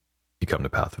more, you come to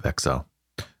Path of Exile.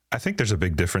 I think there's a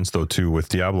big difference though too with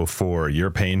Diablo 4. You're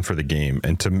paying for the game,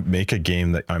 and to make a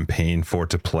game that I'm paying for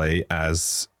to play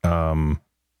as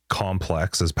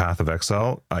complex as Path of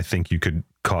Exile, I think you could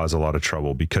cause a lot of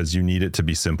trouble, because you need it to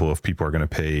be simple. If people are going to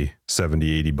pay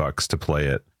 $70-$80 to play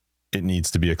it, it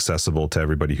needs to be accessible to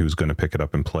everybody who's going to pick it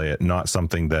up and play it, not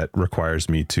something that requires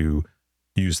me to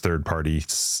use third-party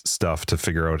stuff to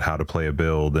figure out how to play a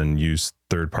build and use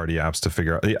third-party apps to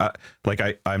figure out.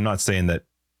 I'm not saying that.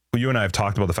 You and I have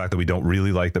talked about the fact that we don't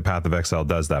really like that Path of Exile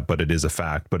does that, but it is a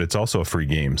fact. But it's also a free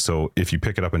game, so if you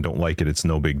pick it up and don't like it, it's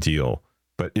no big deal.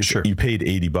 But if you paid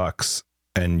 $80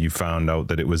 and you found out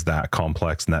that it was that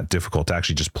complex and that difficult to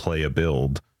actually just play a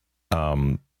build,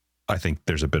 I think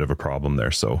there's a bit of a problem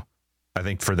there. So I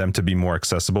think for them to be more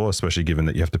accessible, especially given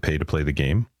that you have to pay to play the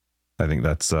game, I think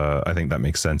that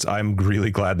makes sense. I'm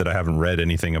really glad that I haven't read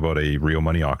anything about a real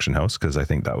money auction house, because I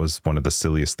think that was one of the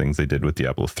silliest things they did with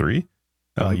Diablo 3.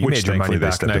 You made your money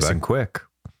back nice and quick.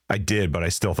 I did, but I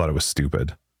still thought it was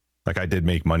stupid. Like, I did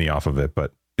make money off of it,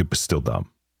 but it was still dumb.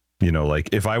 You know, like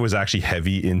if I was actually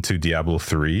heavy into Diablo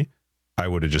 3, I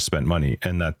would have just spent money,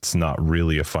 and that's not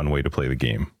really a fun way to play the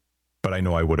game. But I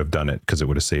know I would have done it because it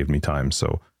would have saved me time.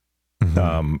 So,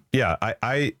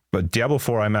 but Diablo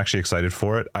 4, I'm actually excited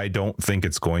for it. I don't think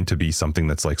it's going to be something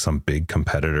that's like some big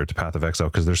competitor to Path of Exile,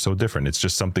 because they're so different. It's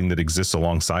just something that exists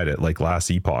alongside it, like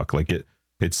Last Epoch. Like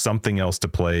it's something else to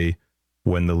play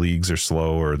when the leagues are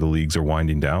slow or the leagues are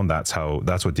winding down. That's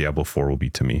what Diablo 4 will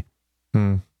be to me.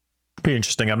 Be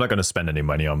interesting. I'm not going to spend any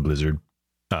money on Blizzard.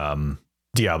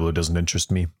 Diablo doesn't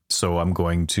interest me, so I'm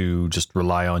going to just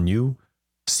rely on you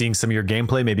seeing some of your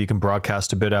gameplay. Maybe you can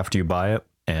broadcast a bit after you buy it,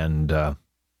 and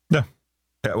yeah,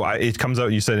 well, it comes out,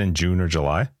 you said, in June or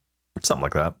July, something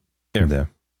like that. Yeah.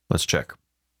 Let's check.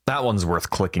 That one's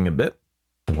worth clicking a bit.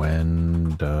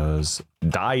 When does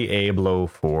Diablo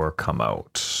 4 come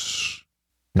out?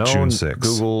 No, June 6th.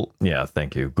 Google. Yeah,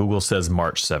 thank you. Google says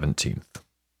March 17th,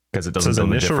 because it doesn't. It says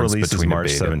initial the release is March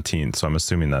beta. 17th, so I'm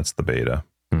assuming that's the beta.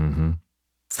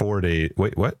 4 days.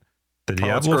 Wait, what? The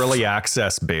Diablo it's early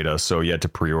access beta, so you had to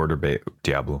pre-order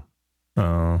Diablo.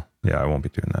 Oh, yeah, I won't be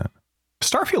doing that.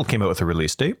 Starfield came out with a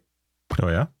release date. Oh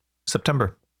yeah,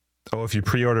 September. Oh, if you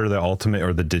pre-order the ultimate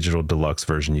or the digital deluxe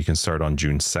version, you can start on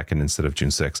June 2nd instead of June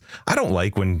 6th. I don't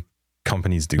like when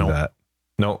companies do that.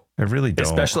 No, I really don't.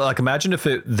 Especially, like, imagine if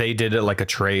they did it like a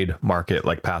trade market,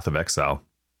 like Path of Exile.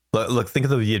 Look, think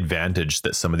of the advantage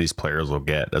that some of these players will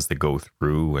get as they go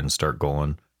through and start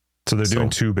going. So they're doing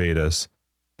two betas.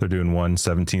 They're doing one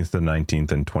 17th to the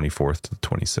 19th and 24th to the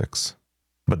 26th.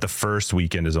 But the first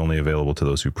weekend is only available to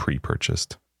those who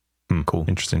pre-purchased. Cool.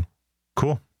 Interesting.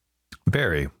 Cool.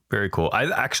 Very, very cool. I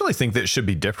actually think that it should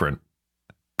be different,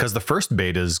 because the first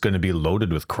beta is going to be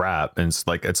loaded with crap, and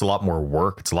it's a lot more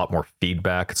work. It's a lot more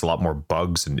feedback. It's a lot more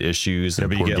bugs and issues. Yeah,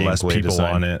 and but you get less people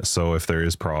design on it. So if there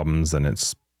is problems, then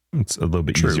it's a little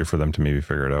bit easier for them to maybe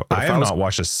figure it out. I have not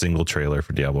watched a single trailer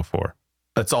for Diablo 4.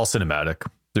 It's all cinematic.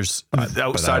 There's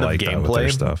outside of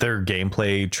gameplay, their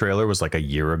gameplay trailer was like a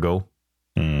year ago.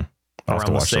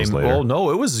 Around the same. Oh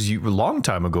no, it was a long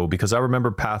time ago, because I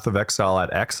remember Path of Exile at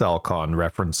ExileCon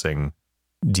referencing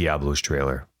Diablo's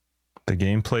trailer. The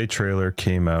gameplay trailer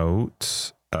came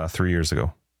out 3 years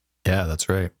ago. Yeah, that's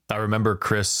right. I remember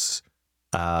Chris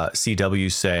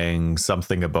CW saying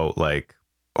something about like,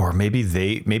 or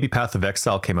maybe Path of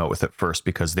Exile came out with it first,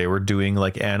 because they were doing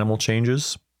like animal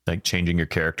changes, like changing your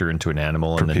character into an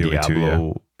animal, and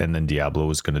then Diablo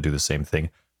was going to do the same thing.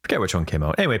 Forget which one came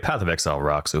out. Anyway, Path of Exile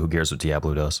rocks, so who cares what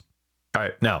Diablo does? All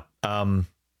right, now,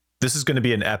 this is going to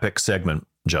be an epic segment,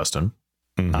 Justin.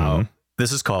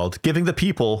 This is called Giving the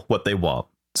People What They Want.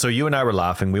 So you and I were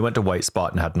laughing. We went to White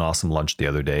Spot and had an awesome lunch the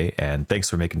other day, and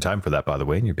thanks for making time for that, by the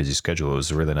way, in your busy schedule. It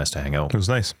was really nice to hang out. It was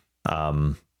nice.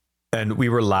 And we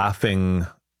were laughing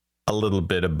a little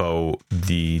bit about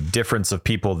the difference of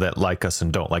people that like us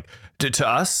and don't like. To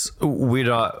us,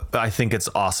 I think it's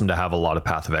awesome to have a lot of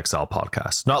Path of Exile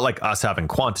podcasts. Not like us having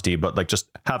quantity, but like just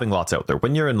having lots out there.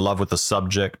 When you're in love with a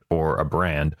subject or a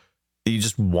brand, you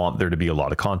just want there to be a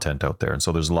lot of content out there. And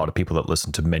so there's a lot of people that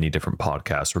listen to many different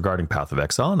podcasts regarding Path of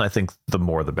Exile. And I think the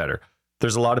more, the better.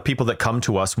 There's a lot of people that come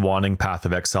to us wanting Path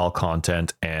of Exile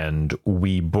content, and and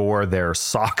we bore their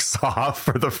socks off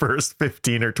for the first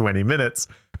 15 or 20 minutes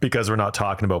because we're not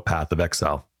talking about Path of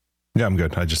Exile. Yeah, I'm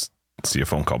good. I just see a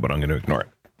phone call, but I'm going to ignore it.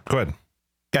 Go ahead.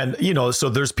 And, you know, so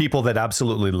there's people that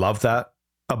absolutely love that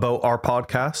about our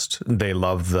podcast. They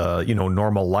love the, you know,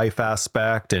 normal life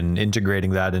aspect and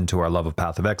integrating that into our love of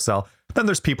Path of Exile. Then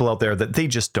there's people out there that they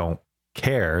just don't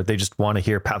care. They just want to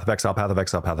hear Path of Exile, Path of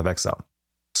Exile, Path of Exile.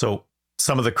 So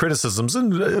some of the criticisms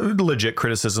and legit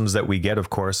criticisms that we get, of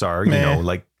course, are, you know,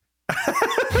 like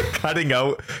cutting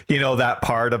out, you know, that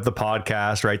part of the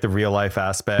podcast, right? The real life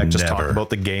aspect, just talk about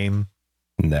the game.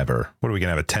 Never. What are we going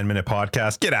to have, a 10-minute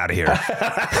podcast? Get out of here.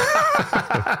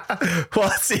 Well,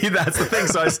 see, that's the thing.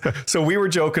 So we were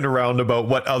joking around about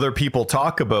what other people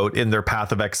talk about in their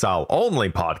Path of Exile only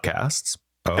podcasts.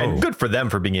 Oh. And good for them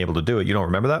for being able to do it. You don't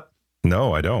remember that?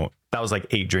 No, I don't. That was like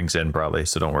 8 drinks in probably.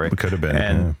 So don't worry. It could have been.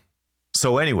 And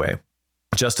so anyway,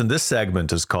 Justin, this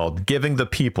segment is called Giving the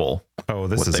People. Oh,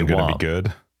 this isn't going to be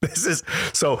good. This is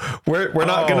so we're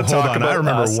not going to talk about. I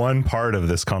remember one part of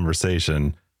this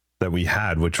conversation that we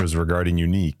had, which was regarding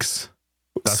uniques.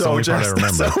 That's the only part I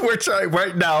remember. So we're trying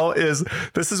right now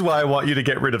this is why I want you to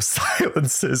get rid of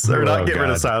silences or not get rid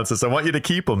of silences. I want you to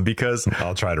keep them because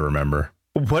I'll try to remember.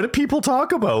 What do people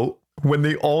talk about when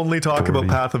they only talk about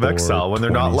Path of Exile, when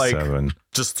they're not like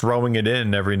just throwing it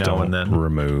in every now and then?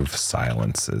 Remove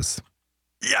silences.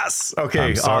 Yes. Okay.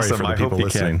 I'm sorry awesome. for the I people hope you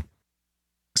listening. can.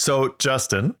 So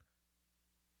Justin,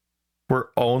 we're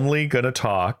only going to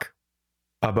talk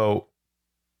about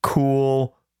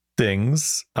cool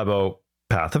things about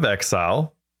Path of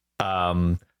Exile.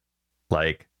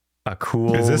 Like a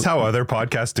cool. Is this how other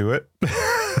podcasts do it?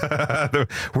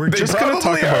 We're just going to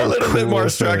talk about a little bit more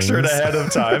structured things ahead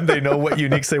of time. They know what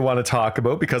uniques they want to talk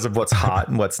about because of what's hot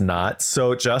and what's not.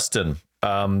 So Justin,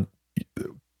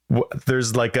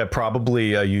 there's like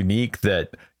probably a unique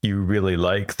that you really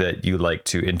like that you like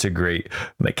to integrate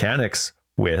mechanics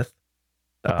with.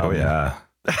 Oh yeah.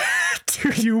 Do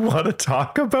you want to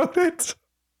talk about it?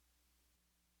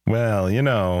 Well, you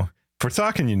know, if we're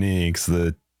talking uniques,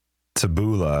 the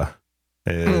tabula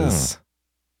is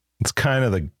it's kind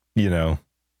of the, you know,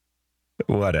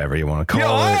 whatever you want to call it.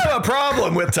 I have a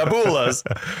problem with tabulas.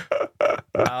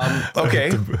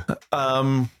 Okay.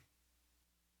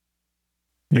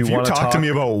 If you talk to me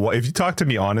about if you talk to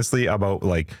me honestly about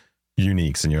like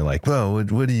uniques and you're like, well,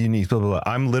 what are uniques? Blah, blah, blah.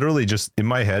 I'm literally just in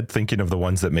my head thinking of the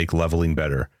ones that make leveling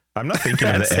better. I'm not thinking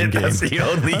of the end game. That's the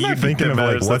only I'm not thinking of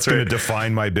like what's going to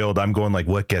define my build. I'm going like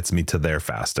what gets me to there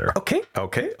faster.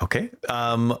 Okay.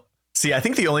 See, I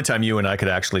think the only time you and I could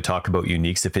actually talk about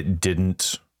uniques if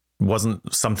it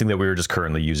wasn't something that we were just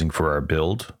currently using for our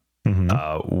build,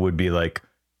 would be like,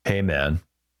 hey man,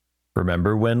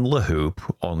 remember when Lahoop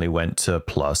only went to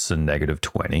plus and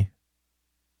 -20?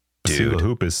 Dude, see,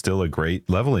 Lahoop is still a great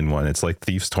leveling one. It's like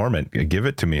Thief's Torment. Give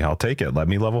it to me. I'll take it. Let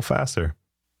me level faster.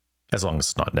 As long as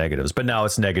it's not negatives. But now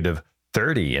it's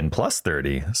 -30 and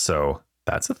 +30. So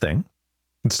that's a thing.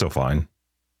 It's still fine.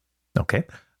 Okay.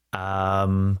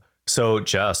 So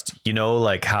just, you know,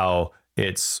 like how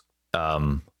it's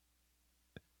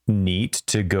neat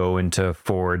to go into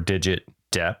 4-digit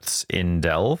depths in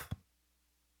Delve.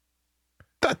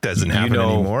 That doesn't happen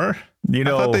anymore. You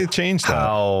know, I thought they changed that.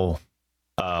 How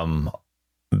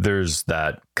there's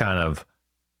that kind of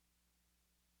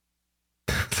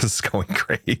this is going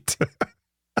great.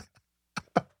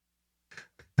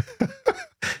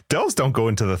 Delves don't go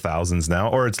into the thousands now,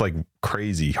 or it's like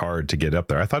crazy hard to get up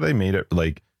there. I thought they made it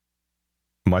like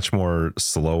much more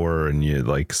slower, and you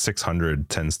like 600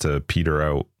 tends to peter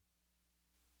out.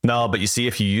 No, but you see,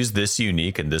 if you use this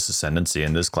unique and this ascendancy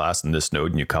and this class and this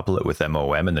node, and you couple it with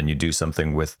MOM, and then you do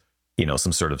something with, you know,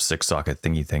 some sort of 6-socket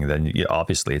thingy thing, then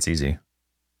obviously it's easy.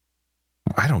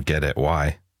 I don't get it.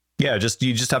 Why? Yeah,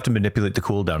 you just have to manipulate the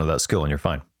cooldown of that skill and you're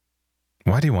fine.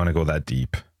 Why do you want to go that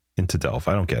deep into Delph?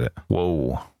 I don't get it.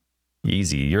 Whoa.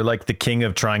 Easy. You're like the king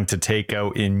of trying to take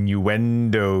out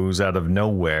innuendos out of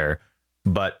nowhere.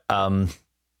 But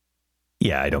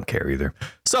yeah, I don't care either.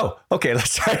 So, okay,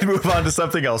 let's try and move on to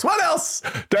something else. What else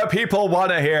do people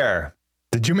want to hear?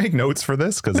 Did you make notes for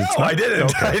this? Because I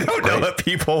didn't. Okay. I don't know what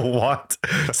people want.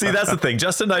 See, that's the thing.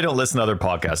 Justin and I don't listen to other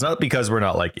podcasts, not because we're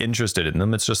not like interested in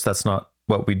them. It's just that's not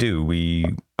what we do.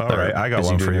 All right, I got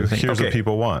one for you. Here's what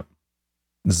people want.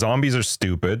 Zombies are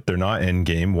stupid. They're not in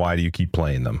game. Why do you keep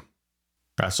playing them?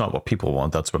 That's not what people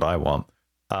want. That's what I want.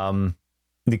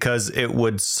 Because it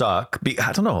would suck.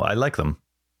 I don't know. I like them.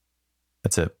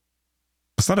 That's it.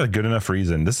 It's not a good enough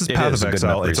reason. This is Path of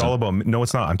Exile. It's all about. No,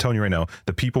 it's not. I'm telling you right now.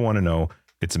 The people want to know.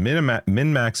 It's a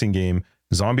min-maxing game.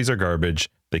 Zombies are garbage.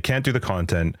 They can't do the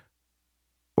content.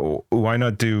 Why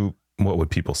not do? What would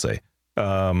people say?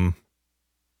 The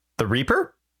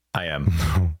Reaper? I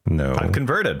am. No. I'm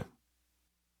converted.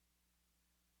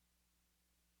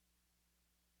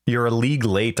 You're a league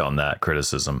late on that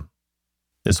criticism.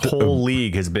 This whole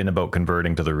league has been about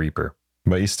converting to the Reaper.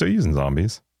 But you're still using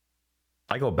zombies.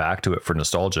 I go back to it for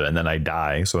nostalgia and then I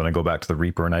die. So then I go back to the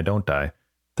Reaper and I don't die.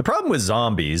 The problem with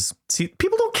zombies, see,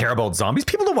 people don't care about zombies.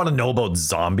 People don't want to know about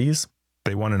zombies.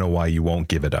 They want to know why you won't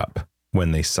give it up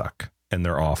when they suck and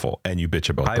they're awful and you bitch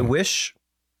about them.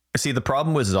 See, the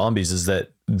problem with zombies is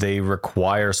that they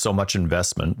require so much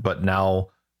investment, but now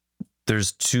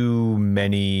there's too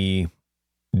many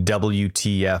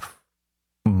WTF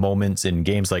moments in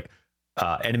games like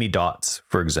enemy dots,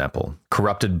 for example,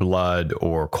 corrupted blood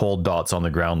or cold dots on the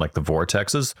ground like the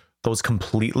vortexes. Those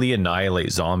completely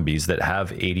annihilate zombies that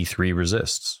have 83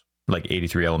 resists, like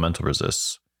 83 elemental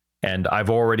resists. And I've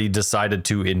already decided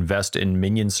to invest in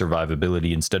minion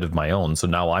survivability instead of my own. So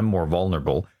now I'm more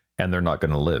vulnerable and they're not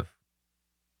going to live.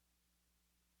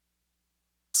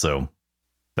 So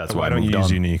that's why don't you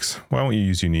use uniques? Why won't you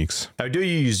use uniques? How do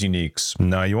you use uniques?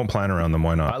 No, you won't plan around them.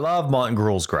 Why not? I love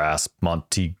Montegruel's Grasp.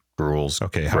 Montegruel's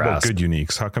Okay, how about good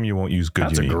uniques? How come you won't use good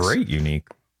uniques? That's a great unique.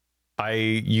 I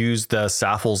used the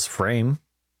Saffles Frame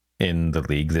in the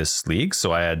league, this league.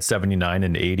 So I had 79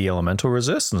 and 80 elemental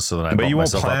resistance. So then I but you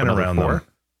won't myself plan up around 4. them.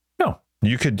 No.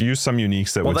 You could use some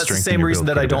uniques that would strengthen your build. Well, that's the same reason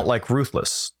that I don't like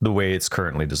Ruthless, the way it's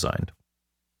currently designed.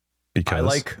 Because I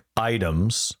like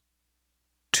items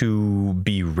to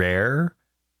be rare,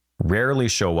 rarely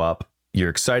show up. You're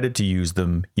excited to use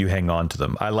them. You hang on to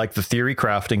them. I like the theory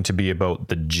crafting to be about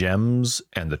the gems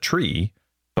and the tree,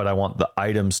 but I want the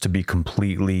items to be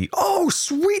completely, oh,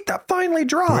 sweet, that finally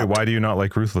dropped. Wait, why do you not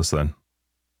like Ruthless then?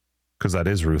 Because that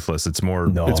is Ruthless. It's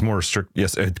more strict.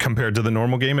 Yes, compared to the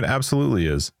normal game, it absolutely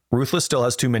is. Ruthless still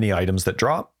has too many items that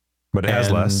drop. But it has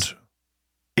less.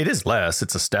 It is less.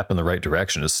 It's a step in the right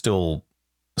direction. It's still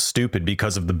stupid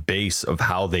because of the base of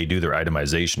how they do their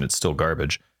itemization. It's still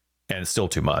garbage and it's still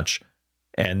too much.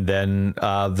 And then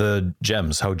the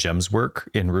gems, how gems work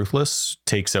in Ruthless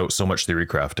takes out so much theory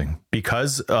crafting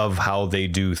because of how they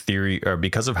do theory, or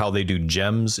because of how they do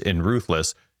gems in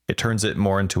Ruthless. It turns it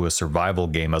more into a survival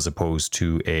game as opposed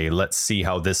to a let's see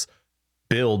how this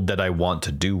build that I want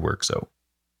to do works out.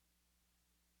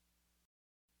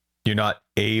 You're not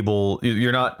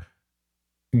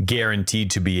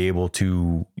guaranteed to be able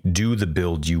to do the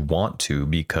build you want to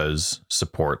because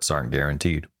supports aren't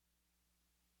guaranteed.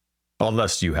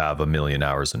 Unless you have 1 million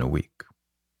hours in a week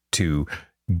to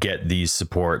get these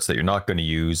supports that you're not going to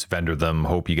use, vendor them,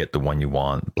 hope you get the one you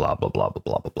want, blah, blah, blah, blah,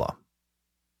 blah, blah, blah.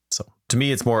 So to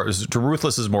me,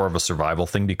 Ruthless is more of a survival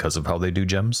thing because of how they do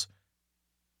gems.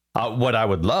 What I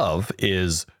would love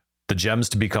is the gems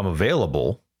to become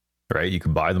available, right? You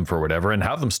can buy them for whatever and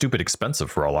have them stupid expensive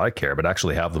for all I care, but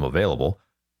actually have them available.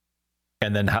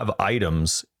 And then have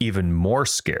items even more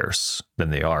scarce than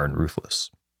they are in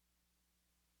Ruthless.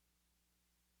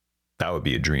 That would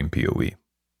be a dream PoE.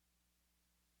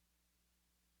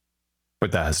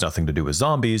 But that has nothing to do with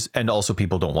zombies, and also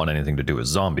people don't want anything to do with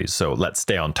zombies. So let's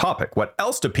stay on topic. What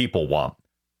else do people want?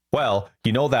 Well,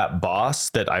 you know that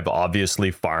boss that I've obviously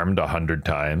farmed 100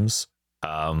 times?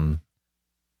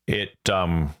 It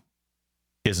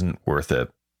isn't worth it.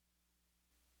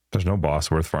 There's no boss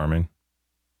worth farming.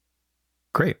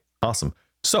 Great. Awesome.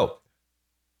 So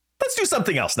let's do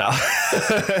something else now.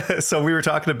 So we were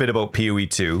talking a bit about PoE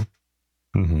 2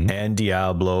 and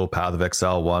Diablo, Path of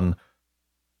Exile 1.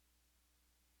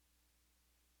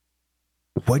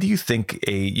 What do you think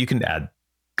you can add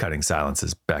cutting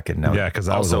silences back in now? Yeah, because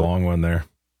that was a long one there.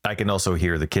 I can also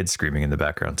hear the kids screaming in the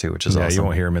background too, which is awesome. You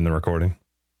won't hear them in the recording.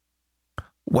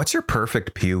 What's your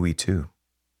perfect PoE 2?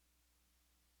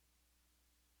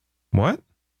 What?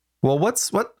 Well,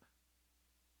 what?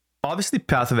 Obviously,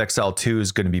 Path of Exile 2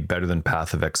 is going to be better than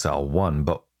Path of Exile 1,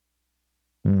 but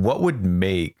what would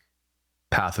make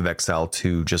Path of Exile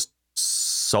 2 just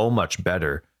so much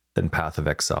better than Path of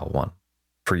Exile 1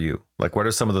 for you? Like, what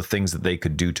are some of the things that they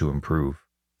could do to improve?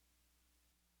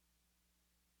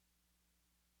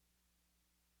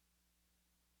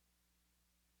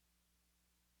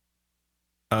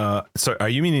 So are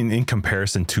you meaning in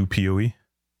comparison to PoE?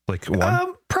 Like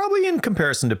 1? Probably in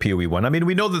comparison to PoE 1. I mean,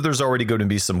 we know that there's already going to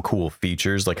be some cool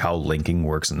features like how linking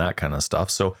works and that kind of stuff.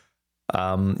 So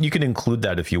you can include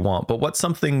that if you want. But what's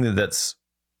something that's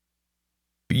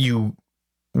you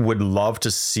would love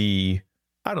to see?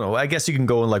 I don't know. I guess you can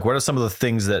go in like, what are some of the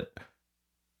things that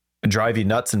drive you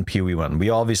nuts in PoE 1? We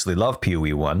obviously love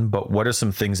PoE 1, but what are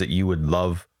some things that you would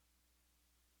love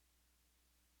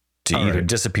to either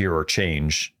disappear or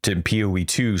change to PoE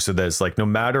 2, so that it's like no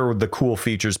matter the cool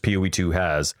features PoE 2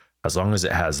 has, as long as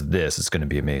it has this, it's going to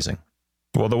be amazing.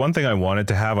 Well, the one thing I wanted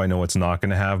to have, I know it's not going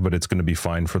to have, but it's going to be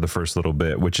fine for the first little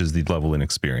bit, which is the level in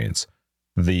experience.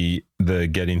 The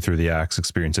getting through the acts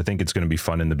experience. I think it's going to be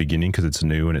fun in the beginning because it's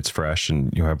new and it's fresh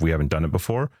and we haven't done it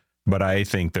before. But I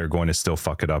think they're going to still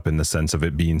fuck it up in the sense of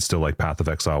it being still like Path of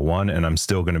Exile 1, and I'm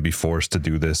still going to be forced to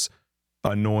do this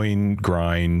annoying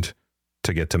grind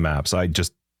to get to maps.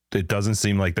 It doesn't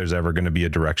seem like there's ever going to be a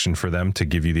direction for them to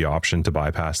give you the option to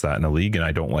bypass that in a league, and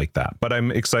I don't like that. But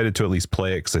I'm excited to at least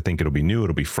play it because I think it'll be new,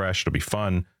 it'll be fresh, it'll be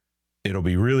fun. It'll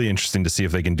be really interesting to see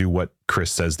if they can do what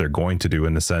Chris says they're going to do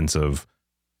in the sense of,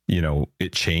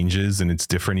 it changes and it's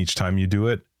different each time you do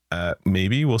it.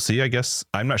 Maybe we'll see. I guess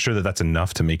I'm not sure that that's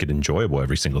enough to make it enjoyable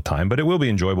every single time, but it will be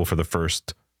enjoyable for the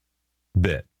first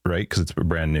bit, right? Because it's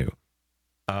brand new.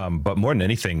 But more than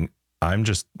anything, I'm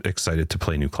just excited to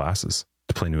play new classes,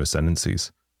 to play new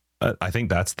ascendancies. I think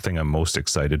that's the thing I'm most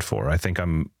excited for. I think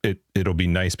it'll be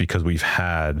nice because we've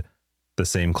had the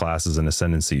same classes and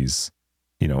ascendancies,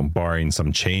 barring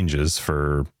some changes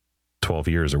for 12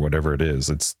 years or whatever it is.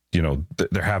 It's,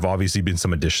 there have obviously been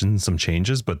some additions, some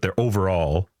changes, but they're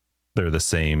the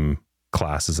same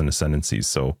classes and ascendancies.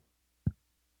 So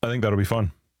I think that'll be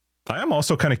fun. I am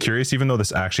also kind of curious, even though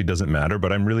this actually doesn't matter,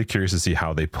 but I'm really curious to see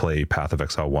how they play Path of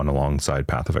Exile 1 alongside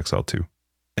Path of Exile 2.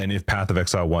 And if Path of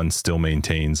Exile 1 still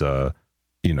maintains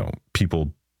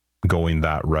people going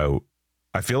that route.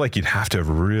 I feel like you'd have to have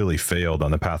really failed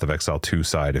on the Path of Exile 2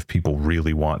 side if people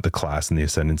really want the class and the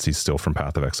ascendancy still from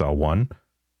Path of Exile 1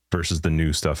 versus the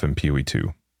new stuff in PoE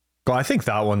 2. Well, I think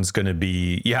that one's going to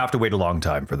be, you have to wait a long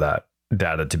time for that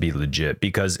data to be legit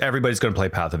because everybody's going to play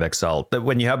Path of Exile.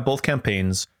 When you have both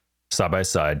campaigns side by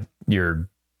side, you're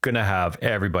going to have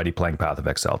everybody playing Path of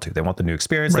Exile 2. They want the new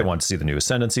experience. Right. They want to see the new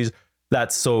ascendancies.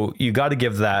 So you got to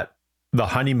give that the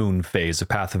honeymoon phase of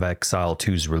Path of Exile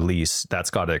 2's release. That's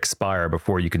got to expire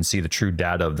before you can see the true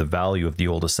data of the value of the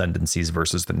old ascendancies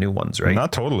versus the new ones, right?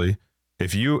 Not totally.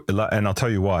 And I'll tell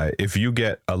you why. If you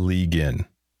get a league in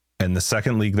and the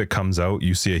second league that comes out,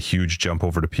 you see a huge jump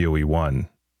over to PoE 1.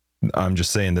 I'm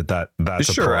just saying that's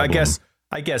sure, a problem.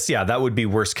 I guess, yeah, that would be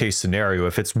worst case scenario.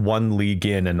 If it's one league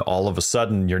in and all of a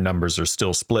sudden your numbers are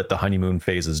still split, the honeymoon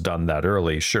phase is done that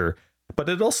early, sure. But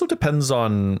it also depends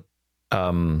on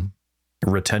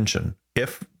retention.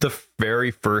 If the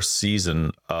very first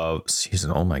oh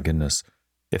my goodness,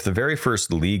 if the very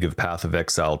first league of Path of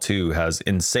Exile 2 has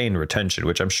insane retention,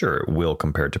 which I'm sure it will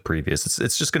compared to previous,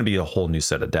 it's just going to be a whole new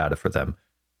set of data for them,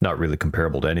 not really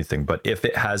comparable to anything. But if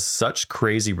it has such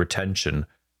crazy retention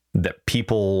that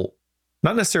people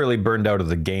not necessarily burned out of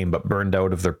the game, but burned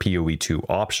out of their PoE 2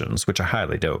 options, which I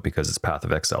highly doubt because it's Path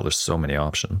of Exile, there's so many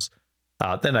options,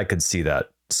 then I could see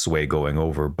that sway going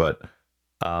over. But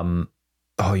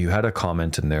you had a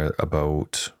comment in there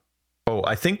about,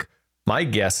 I think my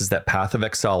guess is that Path of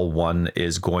Exile 1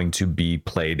 is going to be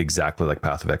played exactly like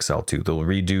Path of Exile 2. They'll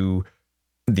redo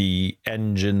the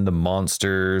engine, the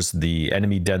monsters, the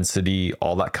enemy density,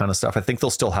 all that kind of stuff. I think they'll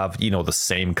still have, the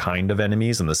same kind of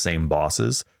enemies and the same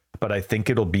bosses, but I think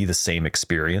it'll be the same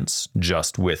experience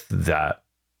just with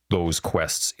those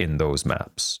quests in those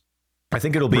maps. I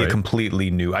think it'll be a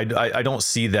completely new, I don't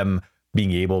see them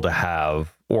being able to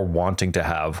have or wanting to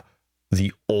have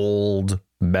the old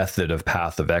method of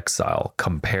Path of Exile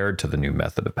compared to the new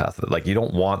method of Path of, like, you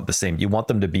don't want the same, you want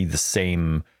them to be the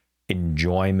same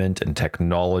enjoyment and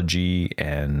technology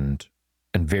and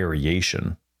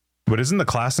variation. But isn't the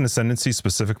class and ascendancy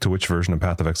specific to which version of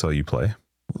Path of Exile you play?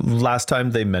 Last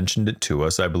time they mentioned it to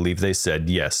us, I believe they said,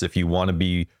 yes, if you want to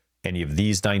be any of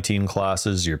these 19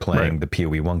 classes, you're playing the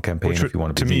PoE 1 campaign. If you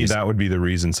want to be that would be the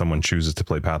reason someone chooses to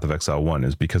play Path of Exile 1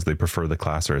 is because they prefer the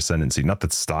class or ascendancy, not the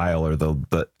style or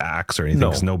the axe or anything,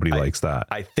 because nobody likes that.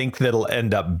 I think that'll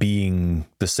end up being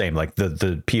the same, like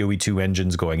the PoE 2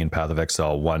 engines going in Path of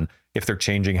Exile 1. If they're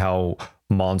changing how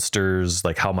monsters,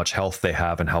 like how much health they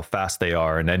have and how fast they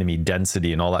are and enemy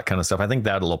density and all that kind of stuff, I think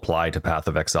that'll apply to Path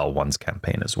of Exile 1's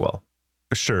campaign as well.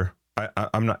 Sure.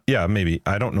 I'm not, maybe.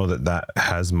 I don't know that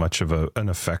has much of an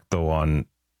effect though on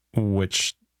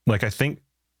which, like, I think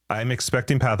I'm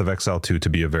expecting Path of Exile 2 to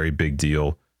be a very big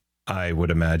deal. I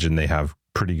would imagine they have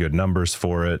pretty good numbers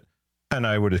for it. And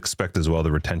I would expect as well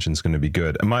the retention's going to be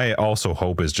good. And my also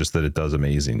hope is just that it does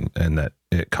amazing and that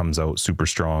it comes out super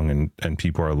strong and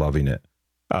people are loving it.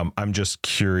 I'm just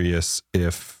curious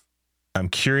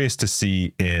to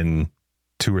see in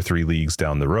 2 or 3 leagues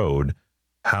down the road,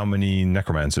 how many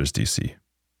necromancers do you see?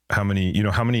 How many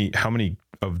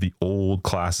of the old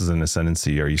classes in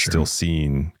Ascendancy are you still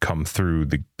seeing come through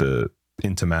the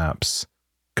into maps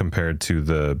compared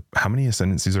to how many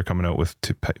Ascendancies are coming out with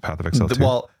Path of Exile 2?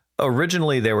 Well,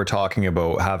 originally they were talking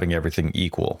about having everything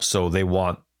equal. So they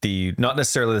want not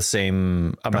necessarily the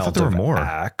same amount of more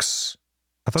acts.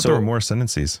 I thought there were more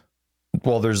ascendancies.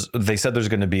 Well, they said there's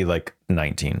going to be like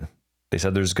 19. They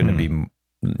said there's going to be,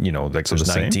 like so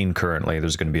there's 19 currently.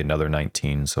 There's going to be another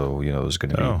 19. So, there's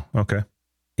going to be. Oh, okay.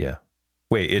 Yeah.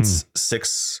 Wait, it's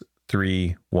 6,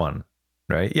 3, 1,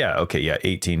 right? Yeah. Okay. Yeah.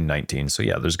 18, 19. So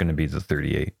yeah, there's going to be the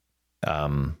 38.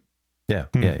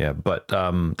 Yeah. But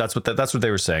that's what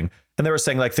they were saying. And they were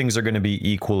saying like things are going to be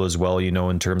equal as well,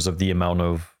 in terms of the amount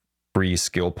of free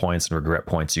skill points and regret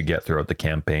points you get throughout the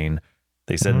campaign.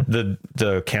 They said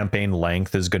the campaign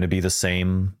length is going to be the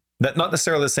same. That not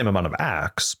necessarily the same amount of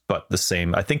acts, but the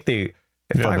same. I think if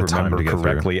I remember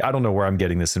correctly, I don't know where I'm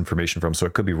getting this information from, so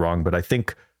it could be wrong, but I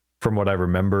think from what I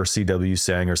remember, CW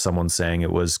saying or someone saying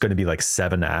it was going to be like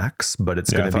 7 acts, but it's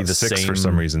going to be the 6 same. For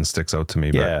some reason sticks out to me.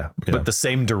 But the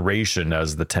same duration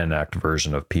as the 10-act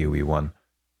version of PoE 1.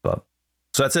 But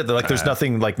so that's it. Like, there's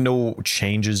nothing, like no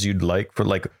changes you'd like for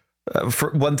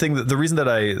one thing. The reason that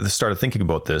I started thinking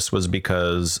about this was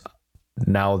because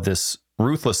now this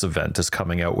Ruthless event is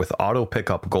coming out with auto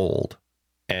pickup gold,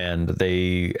 and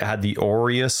they had the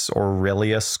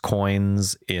Aurelius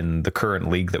coins in the current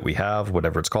league that we have,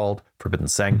 whatever it's called, Forbidden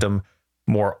Sanctum,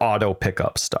 more auto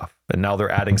pickup stuff. And now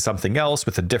they're adding something else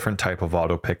with a different type of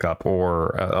auto pickup or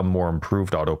a more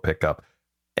improved auto pickup.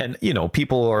 And,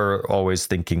 people are always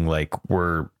thinking like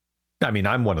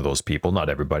I'm one of those people, not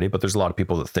everybody, but there's a lot of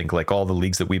people that think like all the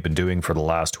leagues that we've been doing for the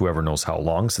last whoever knows how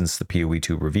long since the PoE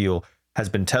 2 reveal has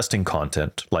been testing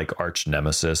content like Arch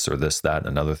Nemesis or this, that, and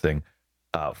another thing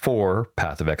for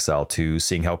Path of Exile 2,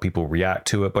 seeing how people react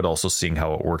to it, but also seeing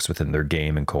how it works within their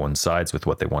game and coincides with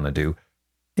what they want to do.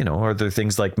 Are there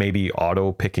things like maybe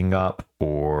auto picking up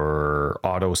or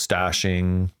auto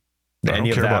stashing? I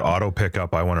don't care about auto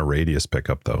pickup. I want a radius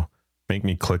pickup though. Make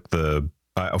me click the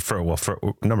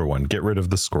for number one, get rid of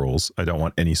the scrolls. I don't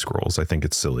want any scrolls. I think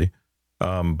it's silly.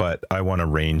 But I want a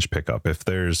range pickup. If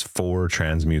there's 4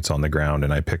 transmutes on the ground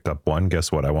and I picked up 1,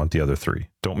 guess what? I want the other 3.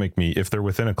 Don't make me, if they're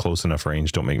within a close enough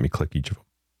range, don't make me click each of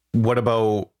them. What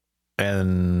about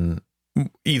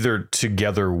either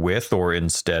together with or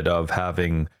instead of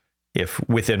having, if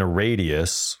within a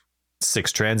radius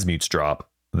 6 transmutes drop,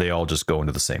 they all just go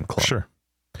into the same clump? Sure.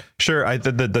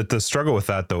 The struggle with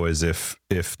that though is if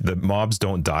the mobs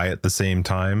don't die at the same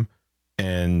time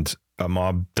and a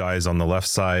mob dies on the left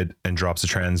side and drops a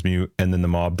transmute, and then the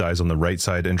mob dies on the right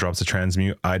side and drops a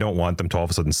transmute, I don't want them to all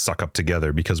of a sudden suck up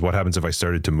together, because what happens if I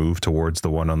started to move towards the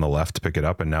one on the left to pick it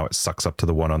up and now it sucks up to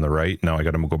the one on the right? Now I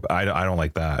got to go. I don't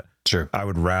like that. Sure. I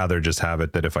would rather just have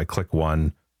it that if I click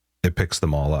one, it picks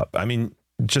them all up. I mean,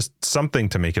 just something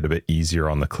to make it a bit easier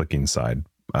on the clicking side.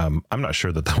 I'm not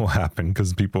sure that will happen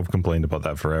because people have complained about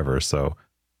that forever. So,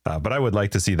 but I would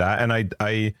like to see that. And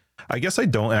I guess I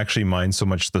don't actually mind so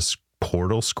much the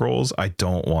portal scrolls. I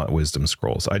don't want wisdom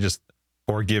scrolls.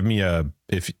 Or give me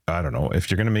if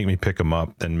you're going to make me pick them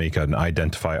up, then make an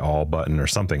identify all button or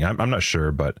something. I'm not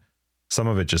sure, but some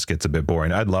of it just gets a bit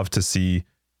boring. I'd love to see,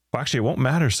 well, actually it won't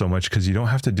matter so much because you don't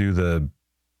have to do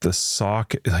the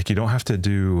sock, like you don't have to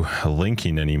do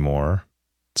linking anymore.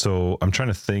 So I'm trying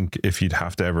to think if you'd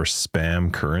have to ever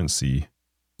spam currency.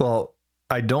 Well,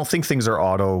 I don't think things are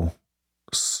auto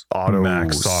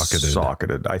max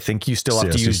socketed. I think you still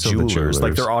have to use jewelers.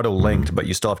 Like they're auto linked, but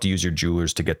you still have to use your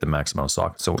jewelers to get the max amount of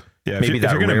socket. So yeah, if you're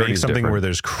going to make something where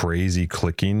there's crazy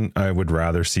clicking, I would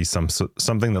rather see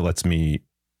something that lets me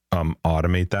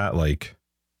automate that. Like,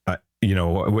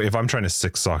 if I'm trying to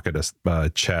 6 socket a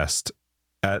chest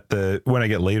when I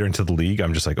get later into the league,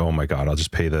 I'm just like, oh my God, I'll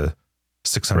just pay the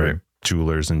 600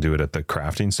 jewelers and do it at the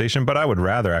crafting station. But I would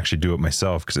rather actually do it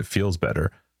myself because it feels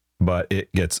better. But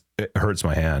it hurts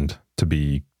my hand to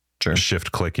be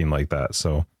shift clicking like that.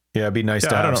 So yeah, it'd be nice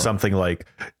to have something like,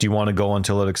 do you want to go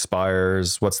until it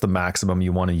expires? What's the maximum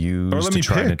you want to use? Or let me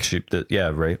try pick. To shoot the,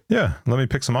 yeah, right. Yeah, let me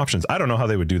pick some options. I don't know how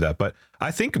they would do that, but I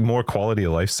think more quality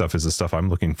of life stuff is the stuff I'm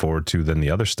looking forward to than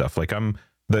the other stuff. Like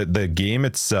the game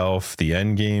itself, the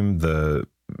end game, the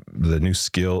new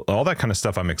skill, all that kind of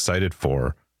stuff I'm excited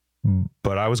for.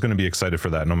 But I was going to be excited for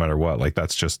that no matter what. Like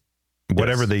that's just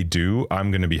whatever they do,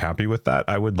 I'm going to be happy with that.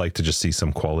 I would like to just see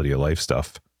some quality of life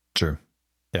stuff. Sure.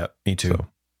 Yeah, me too. So.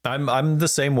 I'm the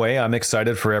same way. I'm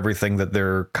excited for everything that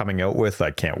they're coming out with.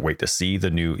 I can't wait to see the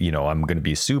new, I'm going to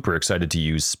be super excited to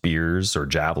use spears or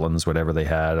javelins, whatever they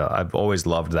had. I've always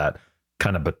loved that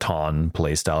kind of baton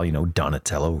play style,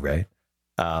 Donatello, right?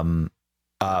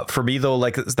 For me though,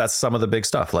 like that's some of the big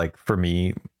stuff. Like for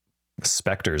me,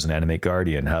 Spectres and Animate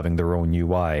Guardian having their own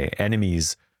UI,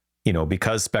 enemies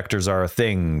because specters are a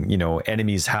thing,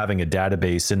 enemies having a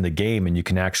database in the game, and you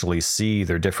can actually see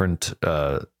their different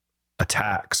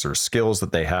attacks or skills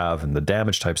that they have and the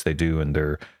damage types they do and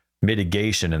their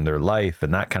mitigation and their life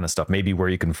and that kind of stuff. Maybe where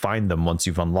you can find them once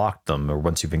you've unlocked them or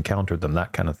once you've encountered them,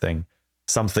 that kind of thing.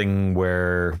 Something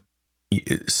where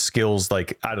skills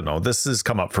like, I don't know, this has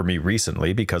come up for me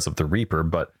recently because of the Reaper,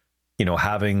 but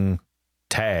having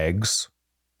tags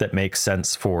that make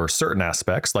sense for certain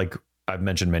aspects, like I've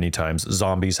mentioned many times,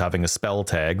 zombies having a spell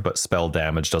tag, but spell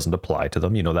damage doesn't apply to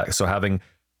them, that. So having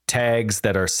tags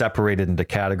that are separated into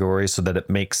categories so that it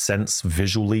makes sense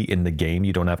visually in the game.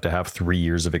 You don't have to have 3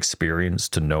 years of experience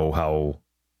to know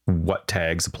what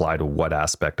tags apply to what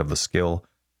aspect of the skill.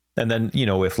 And then,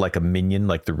 if like a minion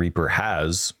like the Reaper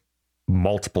has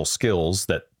multiple skills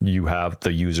that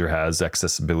the user has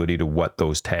accessibility to what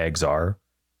those tags are,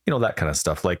 that kind of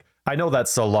stuff. Like, I know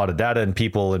that's a lot of data, and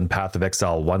people in Path of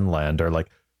Exile 1 land are like,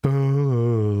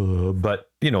 but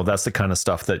that's the kind of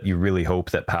stuff that you really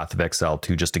hope that Path of Exile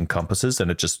 2 just encompasses, and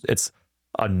it's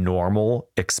a normal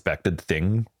expected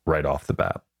thing right off the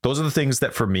bat. Those are the things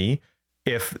that, for me,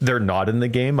 if they're not in the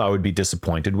game, I would be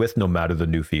disappointed with, no matter the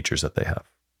new features that they have.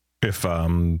 If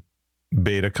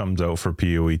beta comes out for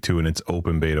PoE 2 and it's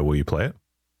open beta, will you play it?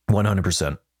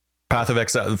 100%. Path of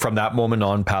Exile, from that moment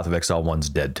on, Path of Exile 1's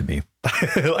dead to me.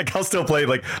 Like, I'll still play,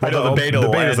 like, I know the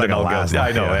beta's like a last.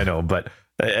 I know, but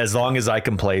as long as I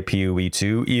can play PoE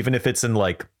 2, even if it's in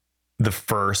like the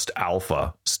first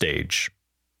alpha stage,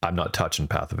 I'm not touching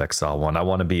Path of Exile 1. I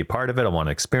want to be a part of it. I want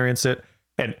to experience it.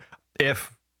 And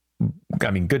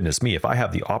goodness me, if I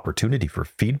have the opportunity for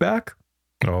feedback.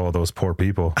 Oh, those poor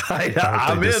people. I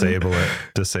hope they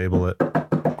disable it.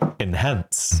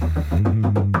 Enhance.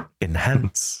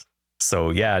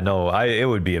 So yeah, no, it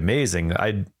would be amazing.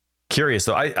 I'm curious.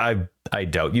 So I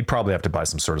doubt you'd probably have to buy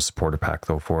some sort of supporter pack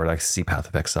though for it. I see Path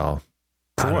of Exile.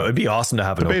 It'd be awesome to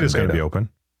have an open beta. The beta's going to be open.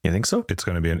 You think so? It's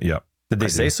going to be, yeah. Did they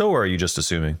say so, or are you just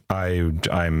assuming?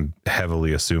 I'm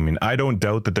heavily assuming. I don't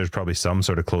doubt that there's probably some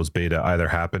sort of closed beta either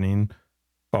happening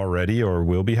already or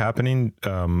will be happening.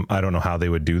 I don't know how they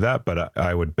would do that, but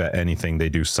I would bet anything they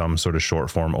do some sort of short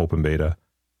form open beta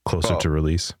closer to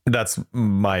release. That's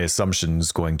my assumption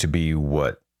is going to be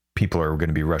what people are going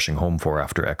to be rushing home for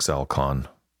after XLCon.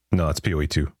 No, that's PoE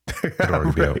 2.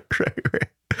 Right.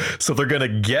 So they're going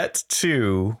to get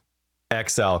to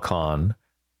XLCon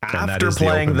after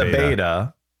playing the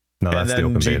beta. No, that's the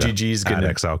open beta. GGG's going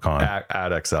to XLCon.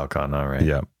 At XLCon, all right.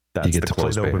 Yeah. That's you get to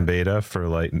play the open beta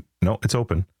for it's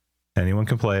open. Anyone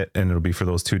can play it, and it'll be for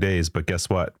those 2 days. But guess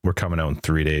what? We're coming out in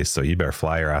 3 days, so you better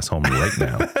fly your ass home right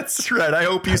now. That's right. I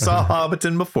hope you saw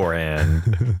Hobbiton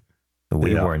beforehand.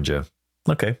 We warned you.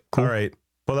 Okay, cool. All right.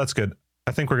 Well, that's good.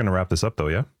 I think we're going to wrap this up, though,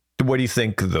 yeah? What do you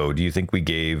think, though? Do you think we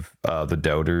gave the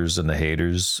doubters and the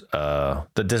haters,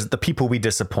 the people we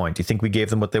disappoint, do you think we gave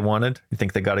them what they wanted? You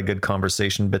think they got a good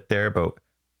conversation bit there about,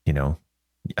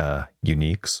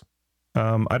 uniques?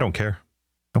 I don't care.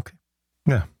 Okay.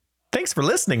 Yeah. Thanks for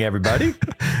listening, everybody.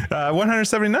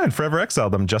 179 Forever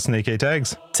Exiled. I'm Justin AK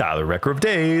Tags. Tyler Recker of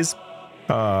Days.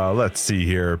 Let's see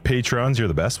here. Patrons, you're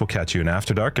the best. We'll catch you in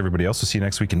After Dark. Everybody else, we'll see you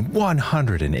next week in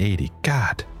 180.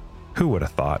 God, who would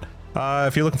have thought?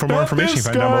 If you're looking for more information, you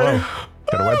can find down below.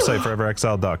 Got a website,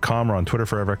 foreverexiled.com. We're on Twitter,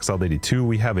 foreverexiled82.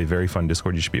 We have a very fun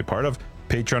Discord you should be a part of.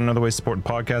 Patreon and other ways to support the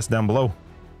podcast down below.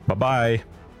 Bye-bye.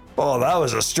 Oh, that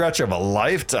was a stretch of a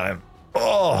lifetime.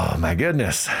 Oh, my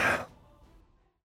goodness.